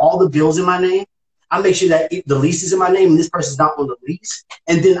get all the bills in my name. I make sure that the lease is in my name and this person's not on the lease.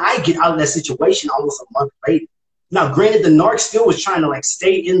 And then I get out of that situation almost a month later. Now, granted, the narc still was trying to like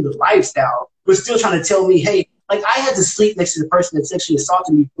stay in the lifestyle, but still trying to tell me, hey, like I had to sleep next to the person that sexually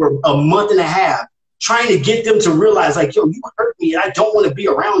assaulted me for a month and a half, trying to get them to realize like, yo, you hurt me and I don't want to be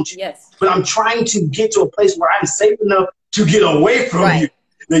around you. But I'm trying to get to a place where I'm safe enough to get away from you.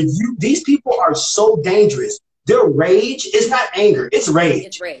 Now, these people are so dangerous. Their rage is not anger, it's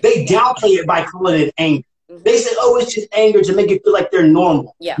rage. They downplay it by calling it anger. They say, oh, it's just anger to make it feel like they're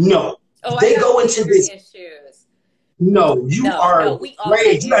normal. Yeah. No. Oh, they go into this. Issues. No, you are we all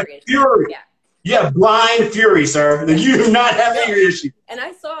rage. You have fury. Yeah. You have blind fury, sir. Yeah. You do not have anger issues. And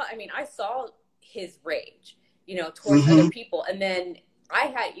I saw his rage, you know, towards other people. And then I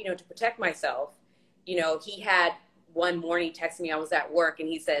had, you know, to protect myself, you know, he had one morning text me, I was at work, and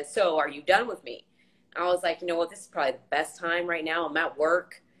he says, so are you done with me? I was like, you know what, this is probably the best time right now. I'm at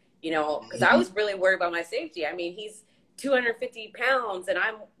work, you know, because I was really worried about my safety. I mean, he's 250 pounds and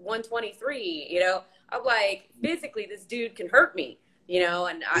I'm 123, you know. I'm like, physically, this dude can hurt me, you know,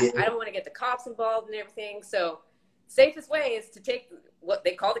 and I don't want to get the cops involved and everything. So safest way is to take what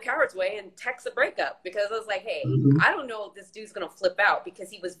they call the coward's way and text a breakup, because I was like, hey, I don't know if this dude's going to flip out, because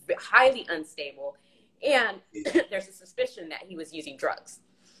he was highly unstable. And there's a suspicion that he was using drugs.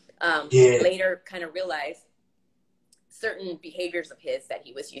 Later kind of realized certain behaviors of his that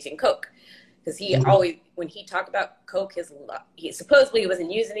he was using coke, because he always, when he talked about coke, he supposedly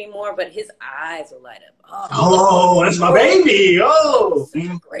wasn't using anymore, but his eyes would light up. Oh, that's my baby. Oh, such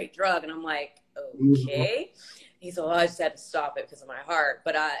a great drug. And I'm like, okay. He said, well, I just had to stop it because of my heart.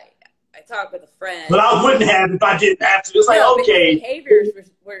 But I talked with a friend. But I wouldn't have if I didn't have to. It's like, okay. His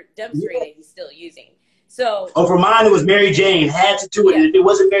behaviors were demonstrating he's still using. So, for mine, it was Mary Jane. Had to do it. And if it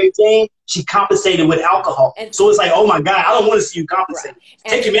wasn't Mary Jane, she compensated with alcohol. And so it's like, oh my God, I don't want to see you compensate. Right.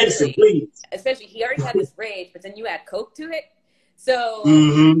 Take your medicine, please. Especially, he already had this rage, but then you add coke to it. So,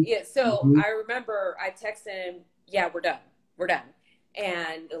 I remember I texted him, yeah, we're done.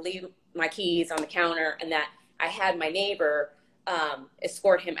 And leave my keys on the counter, and that I had my neighbor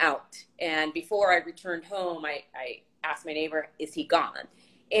escort him out. And before I returned home, I asked my neighbor, is he gone?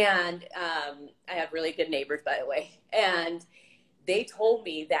 And I have really good neighbors, by the way. And they told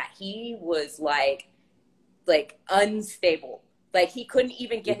me that he was like unstable. Like, he couldn't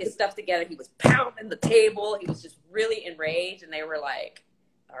even get his stuff together. He was pounding the table. He was just really enraged. And they were like,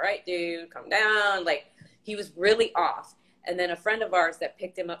 all right, dude, calm down. Like, he was really off. And then a friend of ours that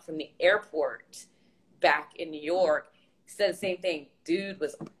picked him up from the airport back in New York said the same thing. Dude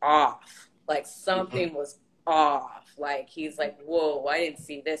was off. Like, something was off. Like, he's like, whoa, I didn't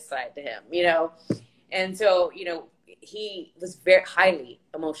see this side to him, you know? And so, you know, he was very highly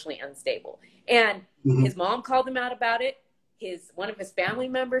emotionally unstable. And his mom called him out about it. One of his family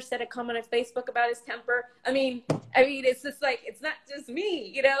members said a comment on Facebook about his temper. I mean, it's just like, it's not just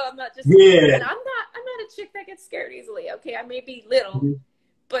me, you know. I'm not just, and I'm not a chick that gets scared easily. Okay, I may be little,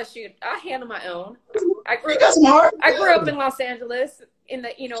 but shoot, I handle my own. I grew up in Los Angeles, in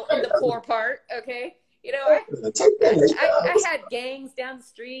the poor part. Okay, you know, I had gangs down the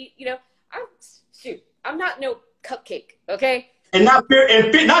street. You know, I'm not no cupcake. Okay. And not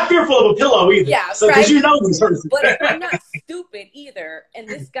fearful of a pillow either. Yeah, so because you know this person. But I'm not stupid either, and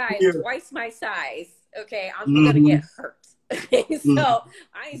this guy is twice my size. Okay, I'm gonna get hurt. So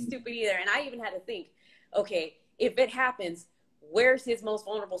I ain't stupid either, and I even had to think, okay, if it happens, where's his most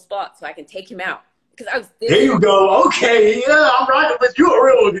vulnerable spot so I can take him out? Because I was there. You go. Okay, yeah, I'm right, but you're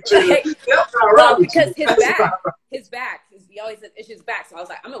a real one, Katrina. That's not right. Because his back, he always said it's his back. So I was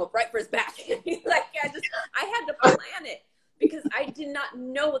like, I'm gonna go right for his back. Like, I had to plan it. Because I did not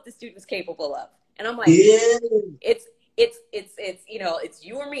know what this dude was capable of. And I'm like, it's you know, it's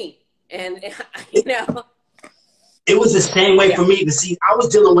you or me. And, you know. It was the same way for me. To see, I was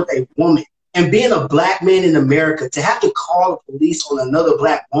dealing with a woman. And being a black man in America, to have to call the police on another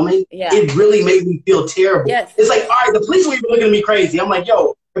black woman, it really made me feel terrible. Yes. It's like, all right, the police were even looking at me crazy. I'm like,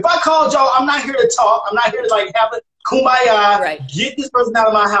 yo, if I called y'all, I'm not here to talk. I'm not here to, like, have a kumbaya, get this person out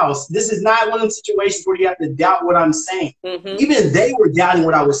of my house. This is not one of those situations where you have to doubt what I'm saying. Even they were doubting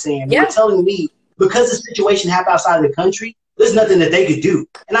what I was saying. They were telling me, because the situation happened outside of the country, there's nothing that they could do.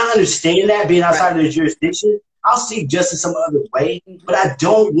 And I understand that, being outside of the jurisdiction. I'll seek justice some other way, but I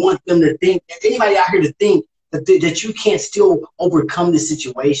don't want them to think, anybody out here to think that you can't still overcome this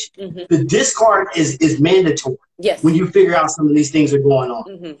situation. The discard is mandatory. Yes. When you figure out some of these things are going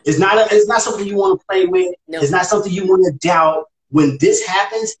on. It's not something you want to play with. No. It's not something you want to doubt. When this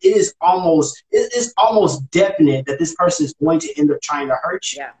happens, it is almost definite that this person is going to end up trying to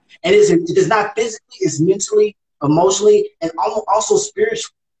hurt you. Yeah. And it is not physically, it's mentally, emotionally, and also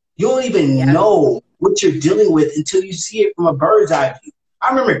spiritually. You don't even know what you're dealing with until you see it from a bird's eye view. I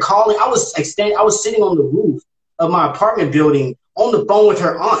remember calling. I was sitting on the roof of my apartment building on the phone with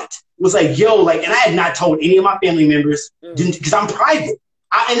her aunt. It was like, yo, like, and I had not told any of my family members because I'm private.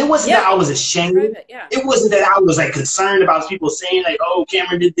 And it wasn't that I was ashamed. It wasn't that I was like concerned about people saying like, oh,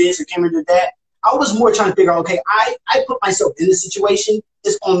 Cameron did this or Cameron did that. I was more trying to figure out, okay, I put myself in this situation.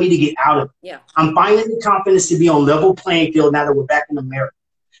 It's on me to get out of it. Yeah. I'm finding the confidence to be on level playing field now that we're back in America.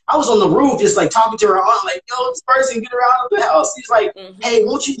 I was on the roof just like talking to her aunt, like, yo, this person, get her out of the house. She's like, hey,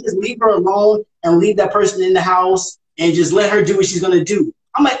 won't you just leave her alone and leave that person in the house and just let her do what she's gonna do?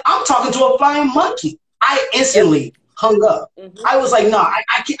 I'm like, I'm talking to a flying monkey. I instantly hung up. I was like, no,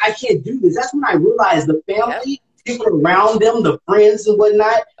 I can't do this. That's when I realized the family, people around them, the friends and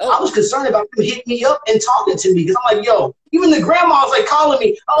whatnot, I was concerned about them hitting me up and talking to me because I'm like, yo, even the grandma was like calling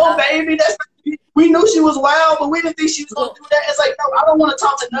me, oh, baby, we knew she was wild, but we didn't think she was going to do that. It's like, no, I don't want to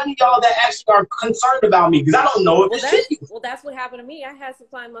talk to none of y'all that actually are concerned about me because I don't know if it's shit. Well, that's what happened to me. I had some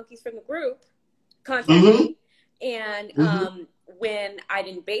flying monkeys from the group contact me. And when I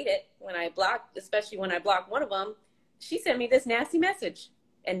didn't bait it, when I blocked, especially when I blocked one of them, she sent me this nasty message.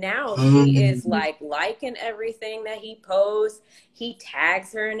 And now she is like liking everything that he posts. He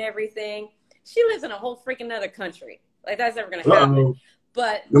tags her and everything. She lives in a whole freaking other country. Like, that's never going to happen.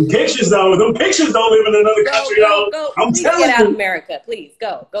 But them pictures don't live in another country, go. I'm please get out of America. Please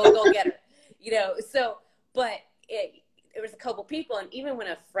go get her. You know, so, but there was a couple people, and even when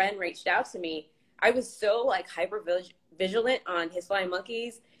a friend reached out to me, I was so like hyper vigilant on his flying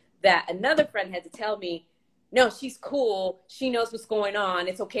monkeys that another friend had to tell me, no, she's cool. She knows what's going on.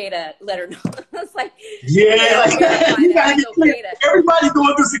 It's okay to let her know. I was like, like, you gotta get clear. Everybody's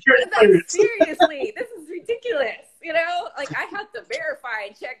going through security clearance. Seriously, this is ridiculous. You know, like I have to verify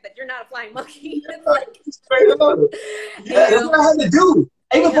and check that you're not a flying monkey. Straight up. Yeah, that's what I had to do.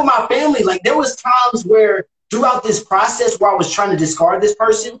 Even for my family, like there was times where throughout this process where I was trying to discard this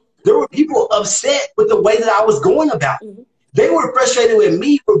person, there were people upset with the way that I was going about it. They were frustrated with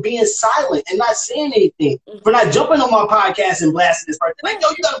me for being silent and not saying anything, for not jumping on my podcast and blasting this person. Like, yo,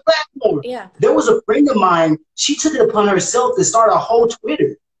 you got a platform. There was a friend of mine, she took it upon herself to start a whole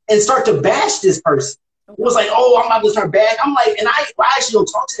Twitter and start to bash this person. It was like, oh, I'm about to start back. I'm like, and I actually don't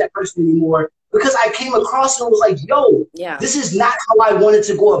talk to that person anymore because I came across it and was like, yo, this is not how I wanted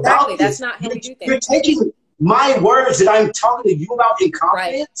to go about this. That's not how we do things. You're taking my words that I'm talking to you about in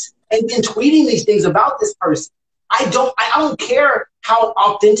confidence and then tweeting these things about this person. I don't care how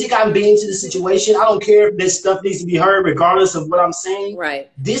authentic I'm being to the situation. I don't care if this stuff needs to be heard regardless of what I'm saying.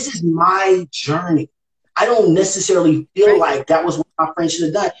 This is my journey. I don't necessarily feel like that was what my friend should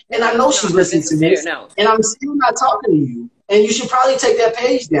have done. And I know she's listening to this, and I'm still not talking to you. And you should probably take that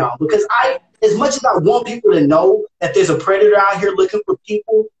page down because as much as I want people to know that there's a predator out here looking for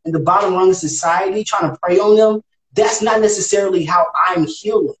people in the bottom rung of society trying to prey on them, that's not necessarily how I'm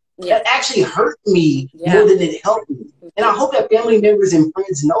healing. That actually hurt me more than it helped me. And I hope that family members and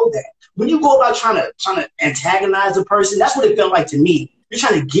friends know that. When you go about trying to antagonize a person, that's what it felt like to me. You're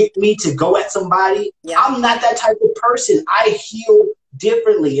trying to get me to go at somebody. I'm not that type of person. I heal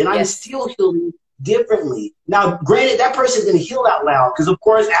differently, and I'm still healing differently. Now, granted, that person didn't heal out loud because, of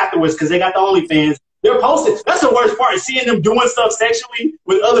course, afterwards, because they got the OnlyFans, they're posting. That's the worst part, seeing them doing stuff sexually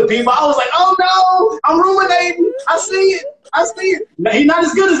with other people. I was like, oh, no, I'm ruminating. I see it. He's not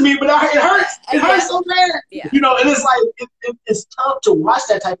as good as me, but it hurts. It hurts so bad. You know, and it's like, it's tough to watch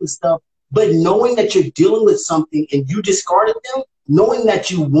that type of stuff. But knowing that you're dealing with something and you discarded them, knowing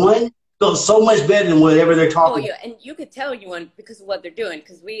that you won, feels so much better than whatever they're talking about. And you could tell you won because of what they're doing.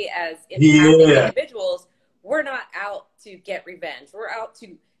 Because we, as individuals, we're not out to get revenge. We're out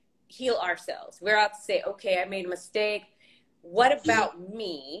to heal ourselves. We're out to say, okay, I made a mistake. What about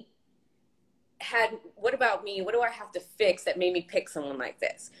me? What about me? What do I have to fix that made me pick someone like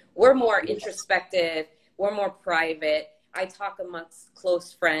this? We're more introspective. We're more private. I talk amongst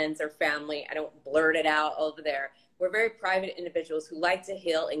close friends or family. I don't blurt it out over there. We're very private individuals who like to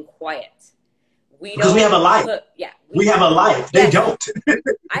heal in quiet. Because we have a life. We have a life. They don't.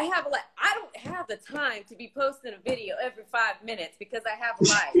 I have a life. I don't have the time to be posting a video every 5 minutes because I have a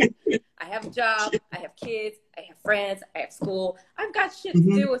life. I have a job. I have kids. I have friends. I have school. I've got shit to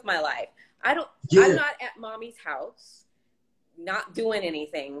do with my life. I'm not at mommy's house, not doing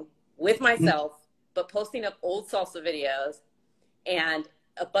anything with myself, but posting up old salsa videos and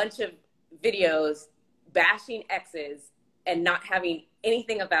a bunch of videos bashing exes and not having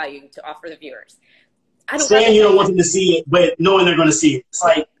anything of value to offer the viewers. Saying you don't want them to see it, but knowing they're going to see it. It's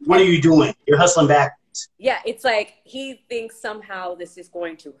like, what are you doing? You're hustling backwards. Yeah, it's like he thinks somehow this is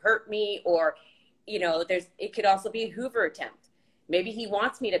going to hurt me, or, you know, it could also be a Hoover attempt. Maybe he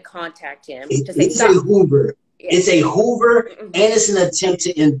wants me to contact him. It's a Hoover. It's a Hoover, and it's an attempt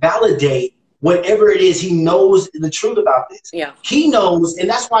to invalidate whatever it is he knows the truth about this. He knows, and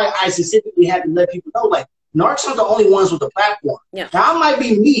that's why I specifically had to let people know, like, narcs aren't the only ones with the platform. Now, I might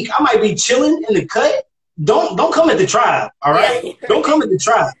be meek. I might be chilling in the cut. Don't come at the tribe, all right? Don't come at the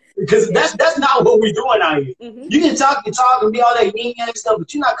tribe. Because that's not what we're doing out here. You can talk and be all that yin yang stuff,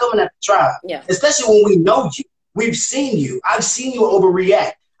 but you're not coming at the tribe. Especially when we know you. We've seen you. I've seen you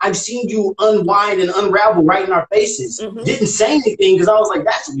overreact. I've seen you unwind and unravel right in our faces. Didn't say anything because I was like,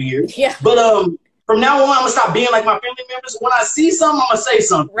 that's weird. Yeah. But from now on, I'm gonna stop being like my family members. When I see something, I'm gonna say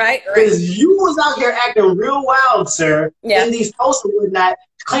something. Right. Because you was out here acting real wild, sir. Yeah. In these posts and whatnot,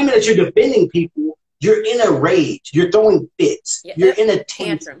 claiming that you're defending people. You're in a rage. You're throwing fits. Yeah. You're in a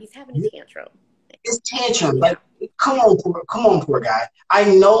tantrum. He's having a tantrum. It's tantrum. Like, come on, poor guy. I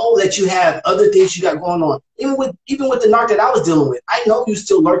know that you have other things you got going on. Even with the narc that I was dealing with, I know you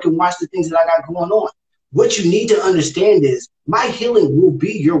still lurk and watch the things that I got going on. What you need to understand is my healing will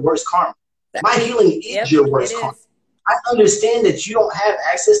be your worst karma. My healing is your worst karma. I understand that you don't have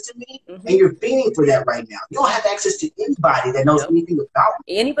access to me, and you're feeling for that right now. You don't have access to anybody that knows anything about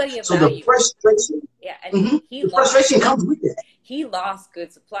me. Anybody of so value. The frustration, and the frustration comes with that. He lost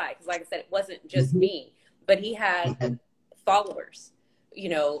good supply because, like I said, it wasn't just me, but he had followers,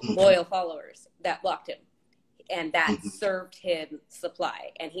 loyal followers that blocked him, and that served him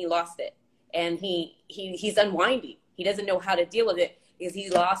supply, and he lost it, and he's unwinding. He doesn't know how to deal with it because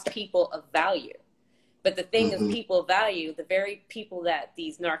he lost people of value. But the thing is, people value, the very people that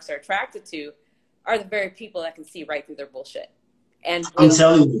these narcs are attracted to are the very people that can see right through their bullshit. And I'm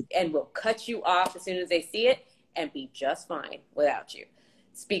telling you. And will cut you off as soon as they see it and be just fine without you.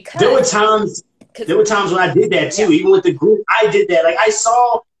 It's because there were times when I did that too. Even with the group, I did that. Like, I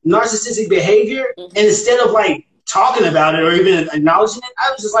saw narcissistic behavior, and instead of like talking about it or even acknowledging it, I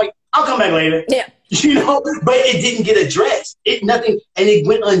was just like, I'll come back later. Yeah. But it didn't get addressed. It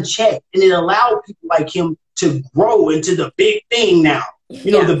went unchecked, and it allowed people like him to grow into the big thing now.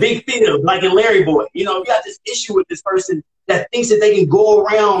 The big field, like in Larry Boy. You got this issue with this person that thinks that they can go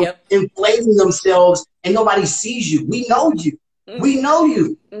around inflating themselves and nobody sees you. We know you. We know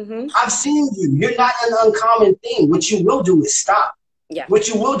you. I've seen you. You're not an uncommon thing. What you will do is stop. Yeah. What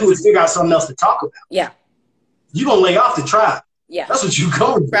you will do is figure out something else to talk about. Yeah. You're gonna lay off the tribe. Yeah. That's what you're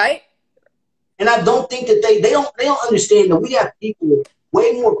going to do. Right. And I don't think that they don't understand that we have people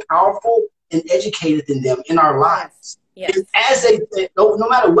way more powerful and educated than them in our lives. Yes. And as no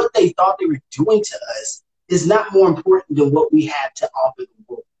matter what they thought they were doing to us, is not more important than what we have to offer the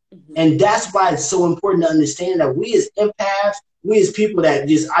world. And that's why it's so important to understand that we as empaths, we as people that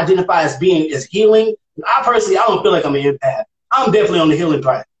just identify as being as healing. I don't feel like I'm an empath. I'm definitely on the healing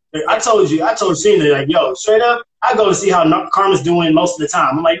path. I told Sheena, like, yo, straight up, I go to see how Karma's doing most of the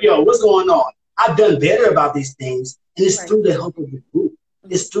time. I'm like, yo, what's going on? I've done better about these things, and it's through the help of the group.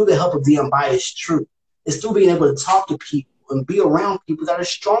 It's through the help of the unbiased truth. It's through being able to talk to people and be around people that are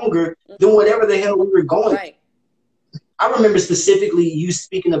stronger than whatever the hell we were going through. I remember specifically you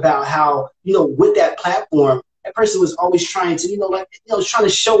speaking about how, with that platform, that person was always trying to, trying to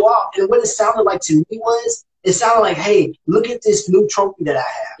show off. And what it sounded like to me was, it sounded like, hey, look at this new trophy that I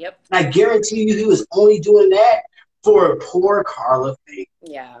have. Yep. And I guarantee you he was only doing that for poor Carla Fagan.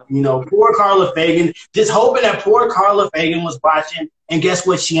 Yeah. Poor Carla Fagan, just hoping that poor Carla Fagan was watching. And guess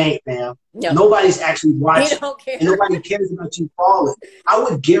what? She ain't, fam. No. Nobody's actually watching. Don't care. And nobody cares about you falling. I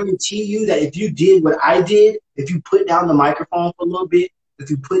would guarantee you that if you did what I did, if you put down the microphone for a little bit, if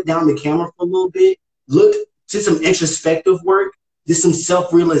you put down the camera for a little bit, look to some introspective work, did some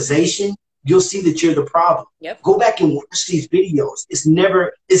self-realization, you'll see that you're the problem. Yep. Go back and watch these videos. It's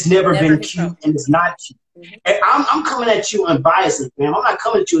never been cute, and it's not cute. And I'm coming at you unbiasedly, man. I'm not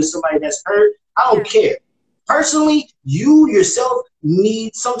coming at you as somebody that's hurt. I don't care. Personally, you yourself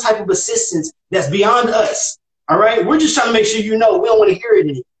need some type of assistance that's beyond us. All right? We're just trying to make sure we don't want to hear it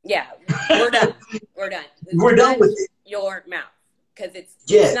anymore. Yeah, we're done. We're done. We're done with it. Your mouth. Because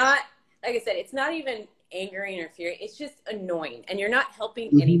it's not, like I said, it's not even angering or fear. It's just annoying. And you're not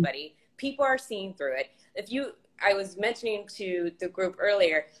helping anybody. People are seeing through it. I was mentioning to the group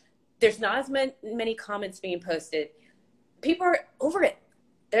earlier, there's not as many comments being posted. People are over it.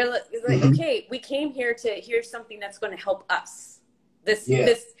 They're like, okay, we came here to hear something that's going to help us.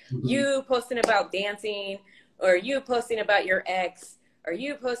 You posting about dancing, or you posting about your ex, or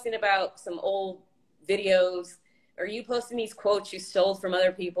you posting about some old videos, or you posting these quotes you stole from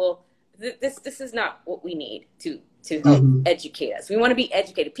other people. This is not what we need to help educate us. We want to be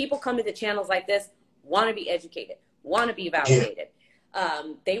educated. People come into channels like this, want to be educated, want to be validated.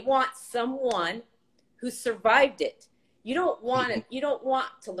 They want someone who survived it. You don't want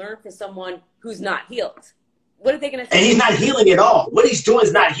to learn from someone who's not healed. What are they going to say? And he's not healing at all. What he's doing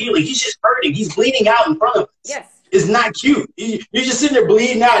is not healing. He's just hurting. He's bleeding out in front of us. Yes. It's not cute. You're just sitting there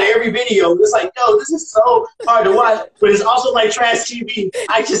bleeding out every video. It's like, yo, this is so hard to watch. But it's also like trash TV.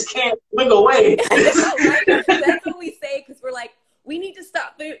 I just can't look away. That's what we say, because we're like, we need to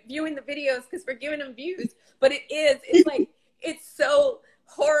stop viewing the videos because we're giving them views. But it's like, it's so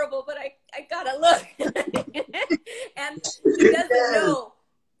horrible, but I gotta look. And he doesn't know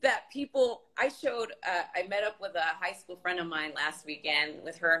a high school friend of mine last weekend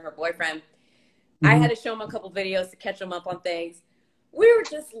with her and her boyfriend. I had to show them a couple videos to catch them up on things. We were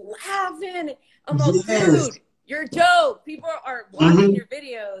just laughing. I'm like, dude, you're a joke. People are watching your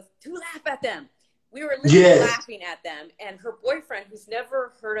videos to laugh at them. We were literally laughing at them. And her boyfriend, who's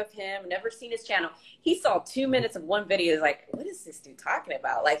never heard of him, never seen his channel, he saw 2 minutes of one video. He's like, what is this dude talking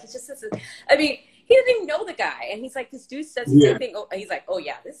about? Like, he just says, I mean, he doesn't even know the guy. And he's like, this dude says the same thing. Oh, he's like, oh,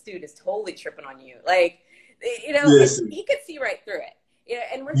 yeah, this dude is totally tripping on you. Like, you know, he could see right through it. You know,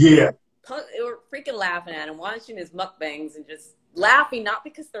 and we're freaking laughing at him, watching his mukbangs and just laughing, not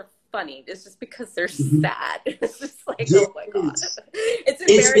because they're funny. It's just because they're sad. It's just like, oh my God. It's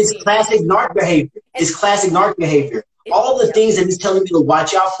embarrassing. It's classic narc behavior. It's classic narc behavior. All the things that he's telling you to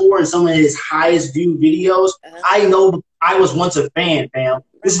watch out for in some of his highest viewed videos, I know I was once a fan, fam.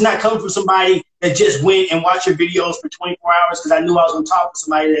 This is not coming from somebody that just went and watched your videos for 24 hours because I knew I was going to talk to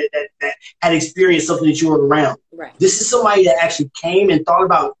somebody that had experienced something that you were around. Right. This is somebody that actually came and thought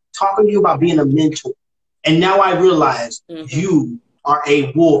about talking to you about being a mentor. And now I realize you are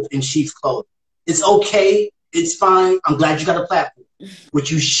a wolf in sheep's clothing. It's okay. It's fine. I'm glad you got a platform.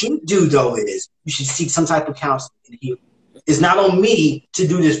 What you should do, though, is you should seek some type of counseling and healing. It's not on me to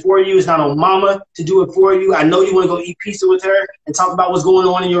do this for you. It's not on mama to do it for you. I know you want to go eat pizza with her and talk about what's going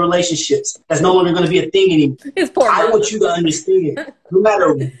on in your relationships. That's no longer going to be a thing anymore. I want you to understand, no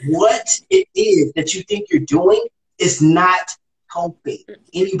matter what it is that you think you're doing, it's not helping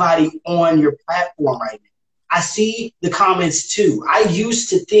anybody on your platform right now. I see the comments too. I used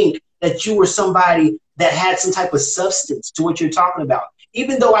to think that you were somebody that had some type of substance to what you're talking about.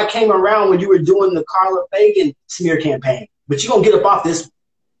 Even though I came around when you were doing the Carla Fagan smear campaign. But you're going to get up off this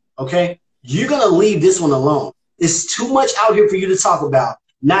one, okay? You're going to leave this one alone. It's too much out here for you to talk about,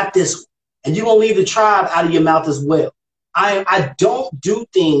 not this one. And you're going to leave the tribe out of your mouth as well. I don't do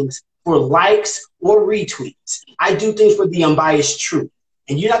things for likes or retweets. I do things for the unbiased truth.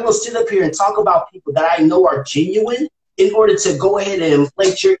 And you're not going to sit up here and talk about people that I know are genuine in order to go ahead and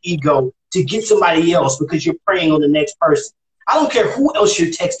inflate your ego to get somebody else because you're preying on the next person. I don't care who else you're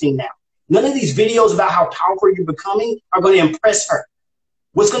texting now. None of these videos about how powerful you're becoming are going to impress her.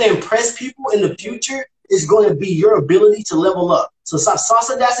 What's going to impress people in the future is going to be your ability to level up. So stop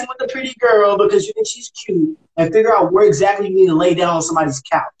salsa dancing with the pretty girl because you think she's cute and figure out where exactly you need to lay down on somebody's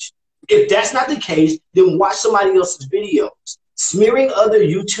couch. If that's not the case, then watch somebody else's videos. Smearing other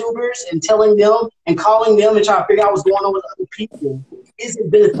YouTubers and telling them and calling them and trying to figure out what's going on with other people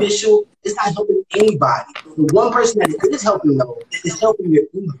isn't beneficial. It's not helping anybody. The one person that it is helping, though, is helping your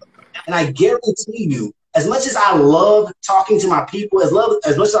ego. And I guarantee you, as much as I love talking to my people, as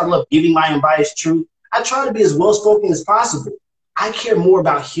much as I love giving my unbiased truth, I try to be as well-spoken as possible. I care more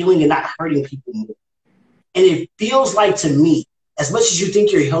about healing and not hurting people more. And it feels like to me, as much as you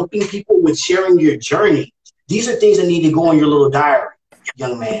think you're helping people with sharing your journey, these are things that need to go in your little diary,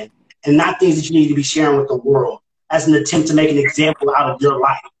 young man, and not things that you need to be sharing with the world as an attempt to make an example out of your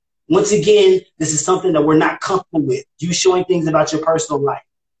life. Once again, this is something that we're not comfortable with. You showing things about your personal life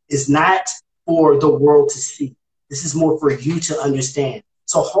is not for the world to see. This is more for you to understand.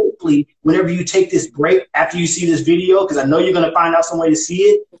 So hopefully, whenever you take this break after you see this video, because I know you're going to find out some way to see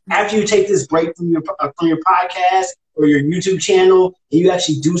it, after you take this break from your podcast or your YouTube channel, and you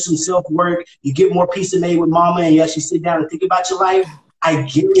actually do some self-work, you get more peace made with mama, and you actually sit down and think about your life, I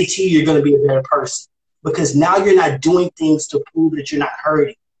guarantee you're going to be a better person. Because now you're not doing things to prove that you're not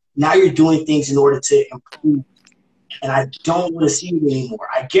hurting. Now you're doing things in order to improve. And I don't want to see you anymore.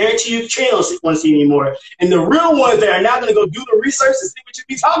 I guarantee you Katrina don't want to see you anymore. And the real ones that are now going to go do the research to see what you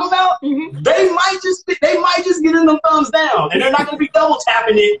be talking about, they might just get in them thumbs down. And they're not going to be double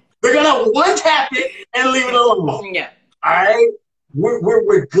tapping it. They're going to one tap it and leave it alone. Yeah. All right?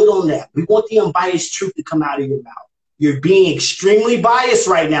 We're good on that. We want the unbiased truth to come out of your mouth. You're being extremely biased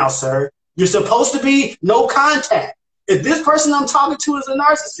right now, sir. You're supposed to be no contact. If this person I'm talking to is a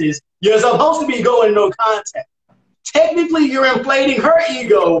narcissist, you're supposed to be going no contact. Technically, you're inflating her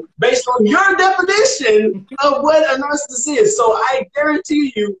ego based on your definition of what a narcissist is. So I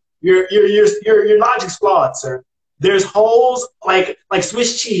guarantee you, your logic's flawed, sir. There's holes like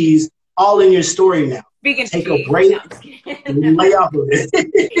Swiss cheese all in your story now. Take a break and lay off of it. Take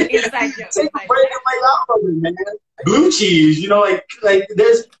a break and lay off of it, man. Blue cheese, you know, like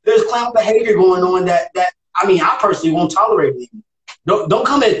there's clown behavior going on that I mean, I personally won't tolerate it. Don't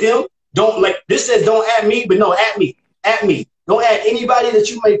come at them. Don't, like this says don't at me, but no, at me. Don't add anybody that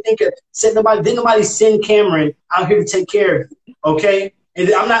you may think of. Didn't nobody send Cameron out here to take care of you, okay?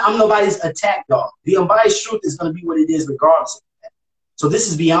 And I'm nobody's attack dog. The unbiased truth is going to be what it is regardless of that. So this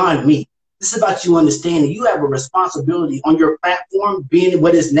is beyond me. This is about you understanding you have a responsibility on your platform, being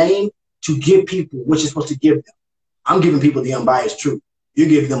what is named, to give people what you're supposed to give them. I'm giving people the unbiased truth. You're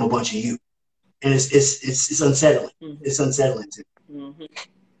giving them a bunch of you. And it's unsettling. Mm-hmm. It's unsettling to me. Mm-hmm.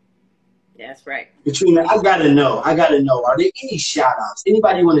 That's right. Katrina, I gotta know, are there any shout outs?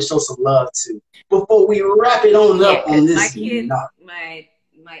 Anybody want to show some love to before we wrap it on up on this? My kids, my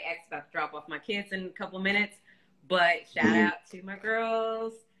ex about to drop off my kids in a couple minutes, but shout out to my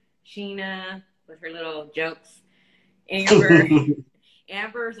girls, Sheena with her little jokes, Amber.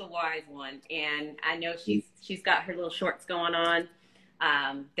 Amber's a wise one, and I know she's got her little shorts going on.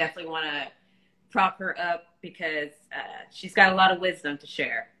 Definitely want to prop her up because she's got a lot of wisdom to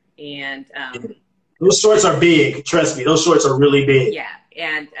share. And those shorts are big. Trust me, those shorts are really big. Yeah,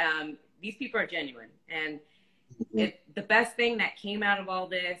 and these people are genuine. And the best thing that came out of all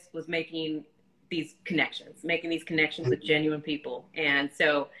this was making these connections with genuine people. And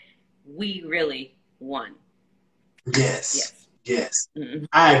so we really won. Yes. Mm-hmm.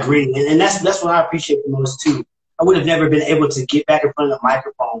 I agree. And that's what I appreciate the most too. I would have never been able to get back in front of the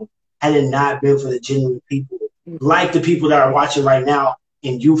microphone had it not been for the genuine people, like the people that are watching right now,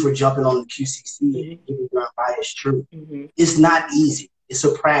 and you for jumping on the QCC and giving your unbiased truth. Mm-hmm. It's not easy. It's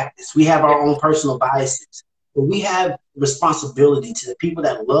a practice. We have our own personal biases, but we have responsibility to the people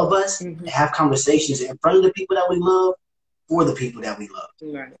that love us to have conversations in front of the people that we love for the people that we love.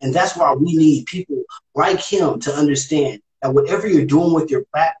 Right. And that's why we need people like him to understand that whatever you're doing with your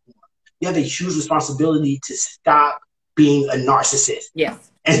platform, you have a huge responsibility to stop being a narcissist.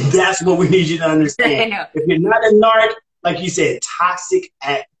 Yes. And that's what we need you to understand. I know. If you're not a narc, like you said, toxic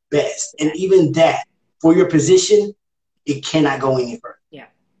at best. And even that, for your position, it cannot go any further. Yeah.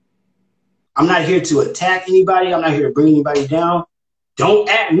 I'm not here to attack anybody. I'm not here to bring anybody down. Don't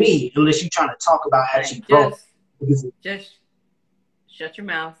at me unless you're trying to talk about actually growth. Just shut your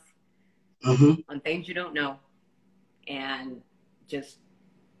mouth on things you don't know. And just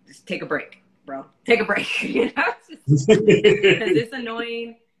take a break, bro. Take a break. You know? Because it's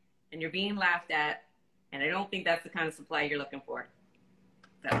annoying and you're being laughed at. And I don't think that's the kind of supply you're looking for.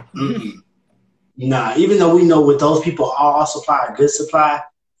 So. Nah, even though we know with those people all supply a good supply,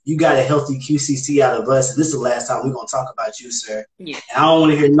 you got a healthy QCC out of us. And this is the last time we're going to talk about you, sir. Yeah. And I don't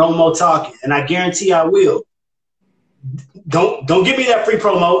want to hear no more talking. And I guarantee I will. Don't give me that free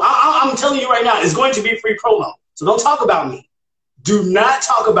promo. I'm telling you right now, it's going to be free promo. So don't talk about me. Do not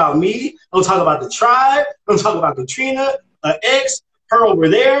talk about me. Don't talk about the tribe. Don't talk about Katrina, ex, her over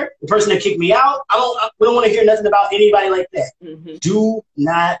there, the person that kicked me out. We don't want to hear nothing about anybody like that.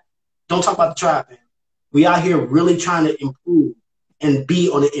 Don't talk about the tribe, man. We out here really trying to improve and be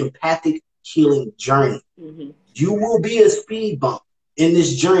on an empathic healing journey. You will be a speed bump in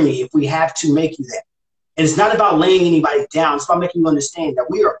this journey if we have to make you that. And it's not about laying anybody down. It's about making you understand that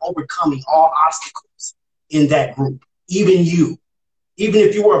we are overcoming all obstacles in that group. Even you. Even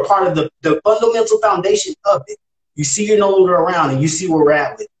if you were a part of the fundamental foundation of it. You see you're no longer around and you see where we're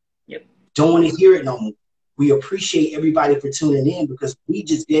at with it. Yep. Don't want to hear it no more. We appreciate everybody for tuning in because we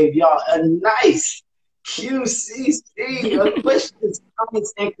just gave y'all a nice QCC, questions,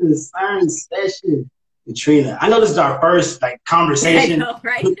 comments, and concerns session. Katrina, I know this is our first conversation. I know,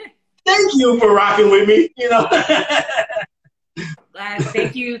 right? Thank you for rocking with me. You know.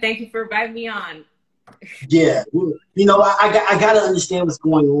 Thank you for inviting me on. Yeah, you know, I gotta understand what's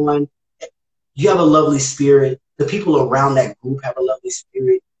going on. You have a lovely spirit. The people around that group have a lovely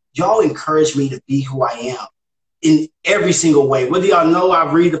spirit. Y'all encourage me to be who I am in every single way. Whether y'all know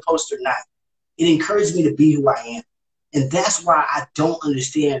I read the post or not, it encouraged me to be who I am. And that's why I don't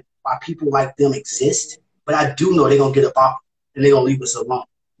understand why people like them exist. But I do know they're going to get up off and they're going to leave us alone.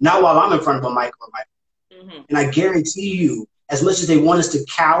 Not while I'm in front of a mic or a mic. And I guarantee you, as much as they want us to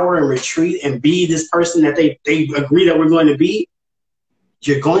cower and retreat and be this person that they agree that we're going to be,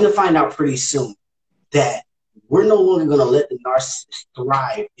 you're going to find out pretty soon that we're no longer going to let the narcissist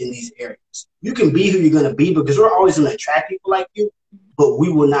thrive in these areas. You can be who you're going to be because we're always going to attract people like you, but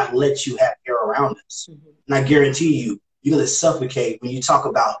we will not let you have air around us. And I guarantee you, you're going to suffocate when you talk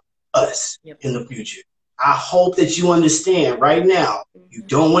about us in the future. I hope that you understand right now, you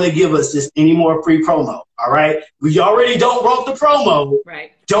don't want to give us this any more free promo, all right? We already don't want the promo.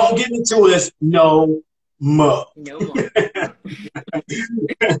 Right. Don't give it to us no more. No more.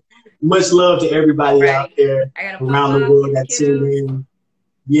 Much love to everybody out there around the world that tuned in.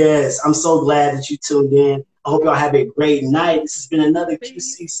 Yes, I'm so glad that you tuned in. I hope y'all have a great night. This has been another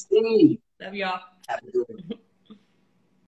QCC. Love y'all. Have a good one.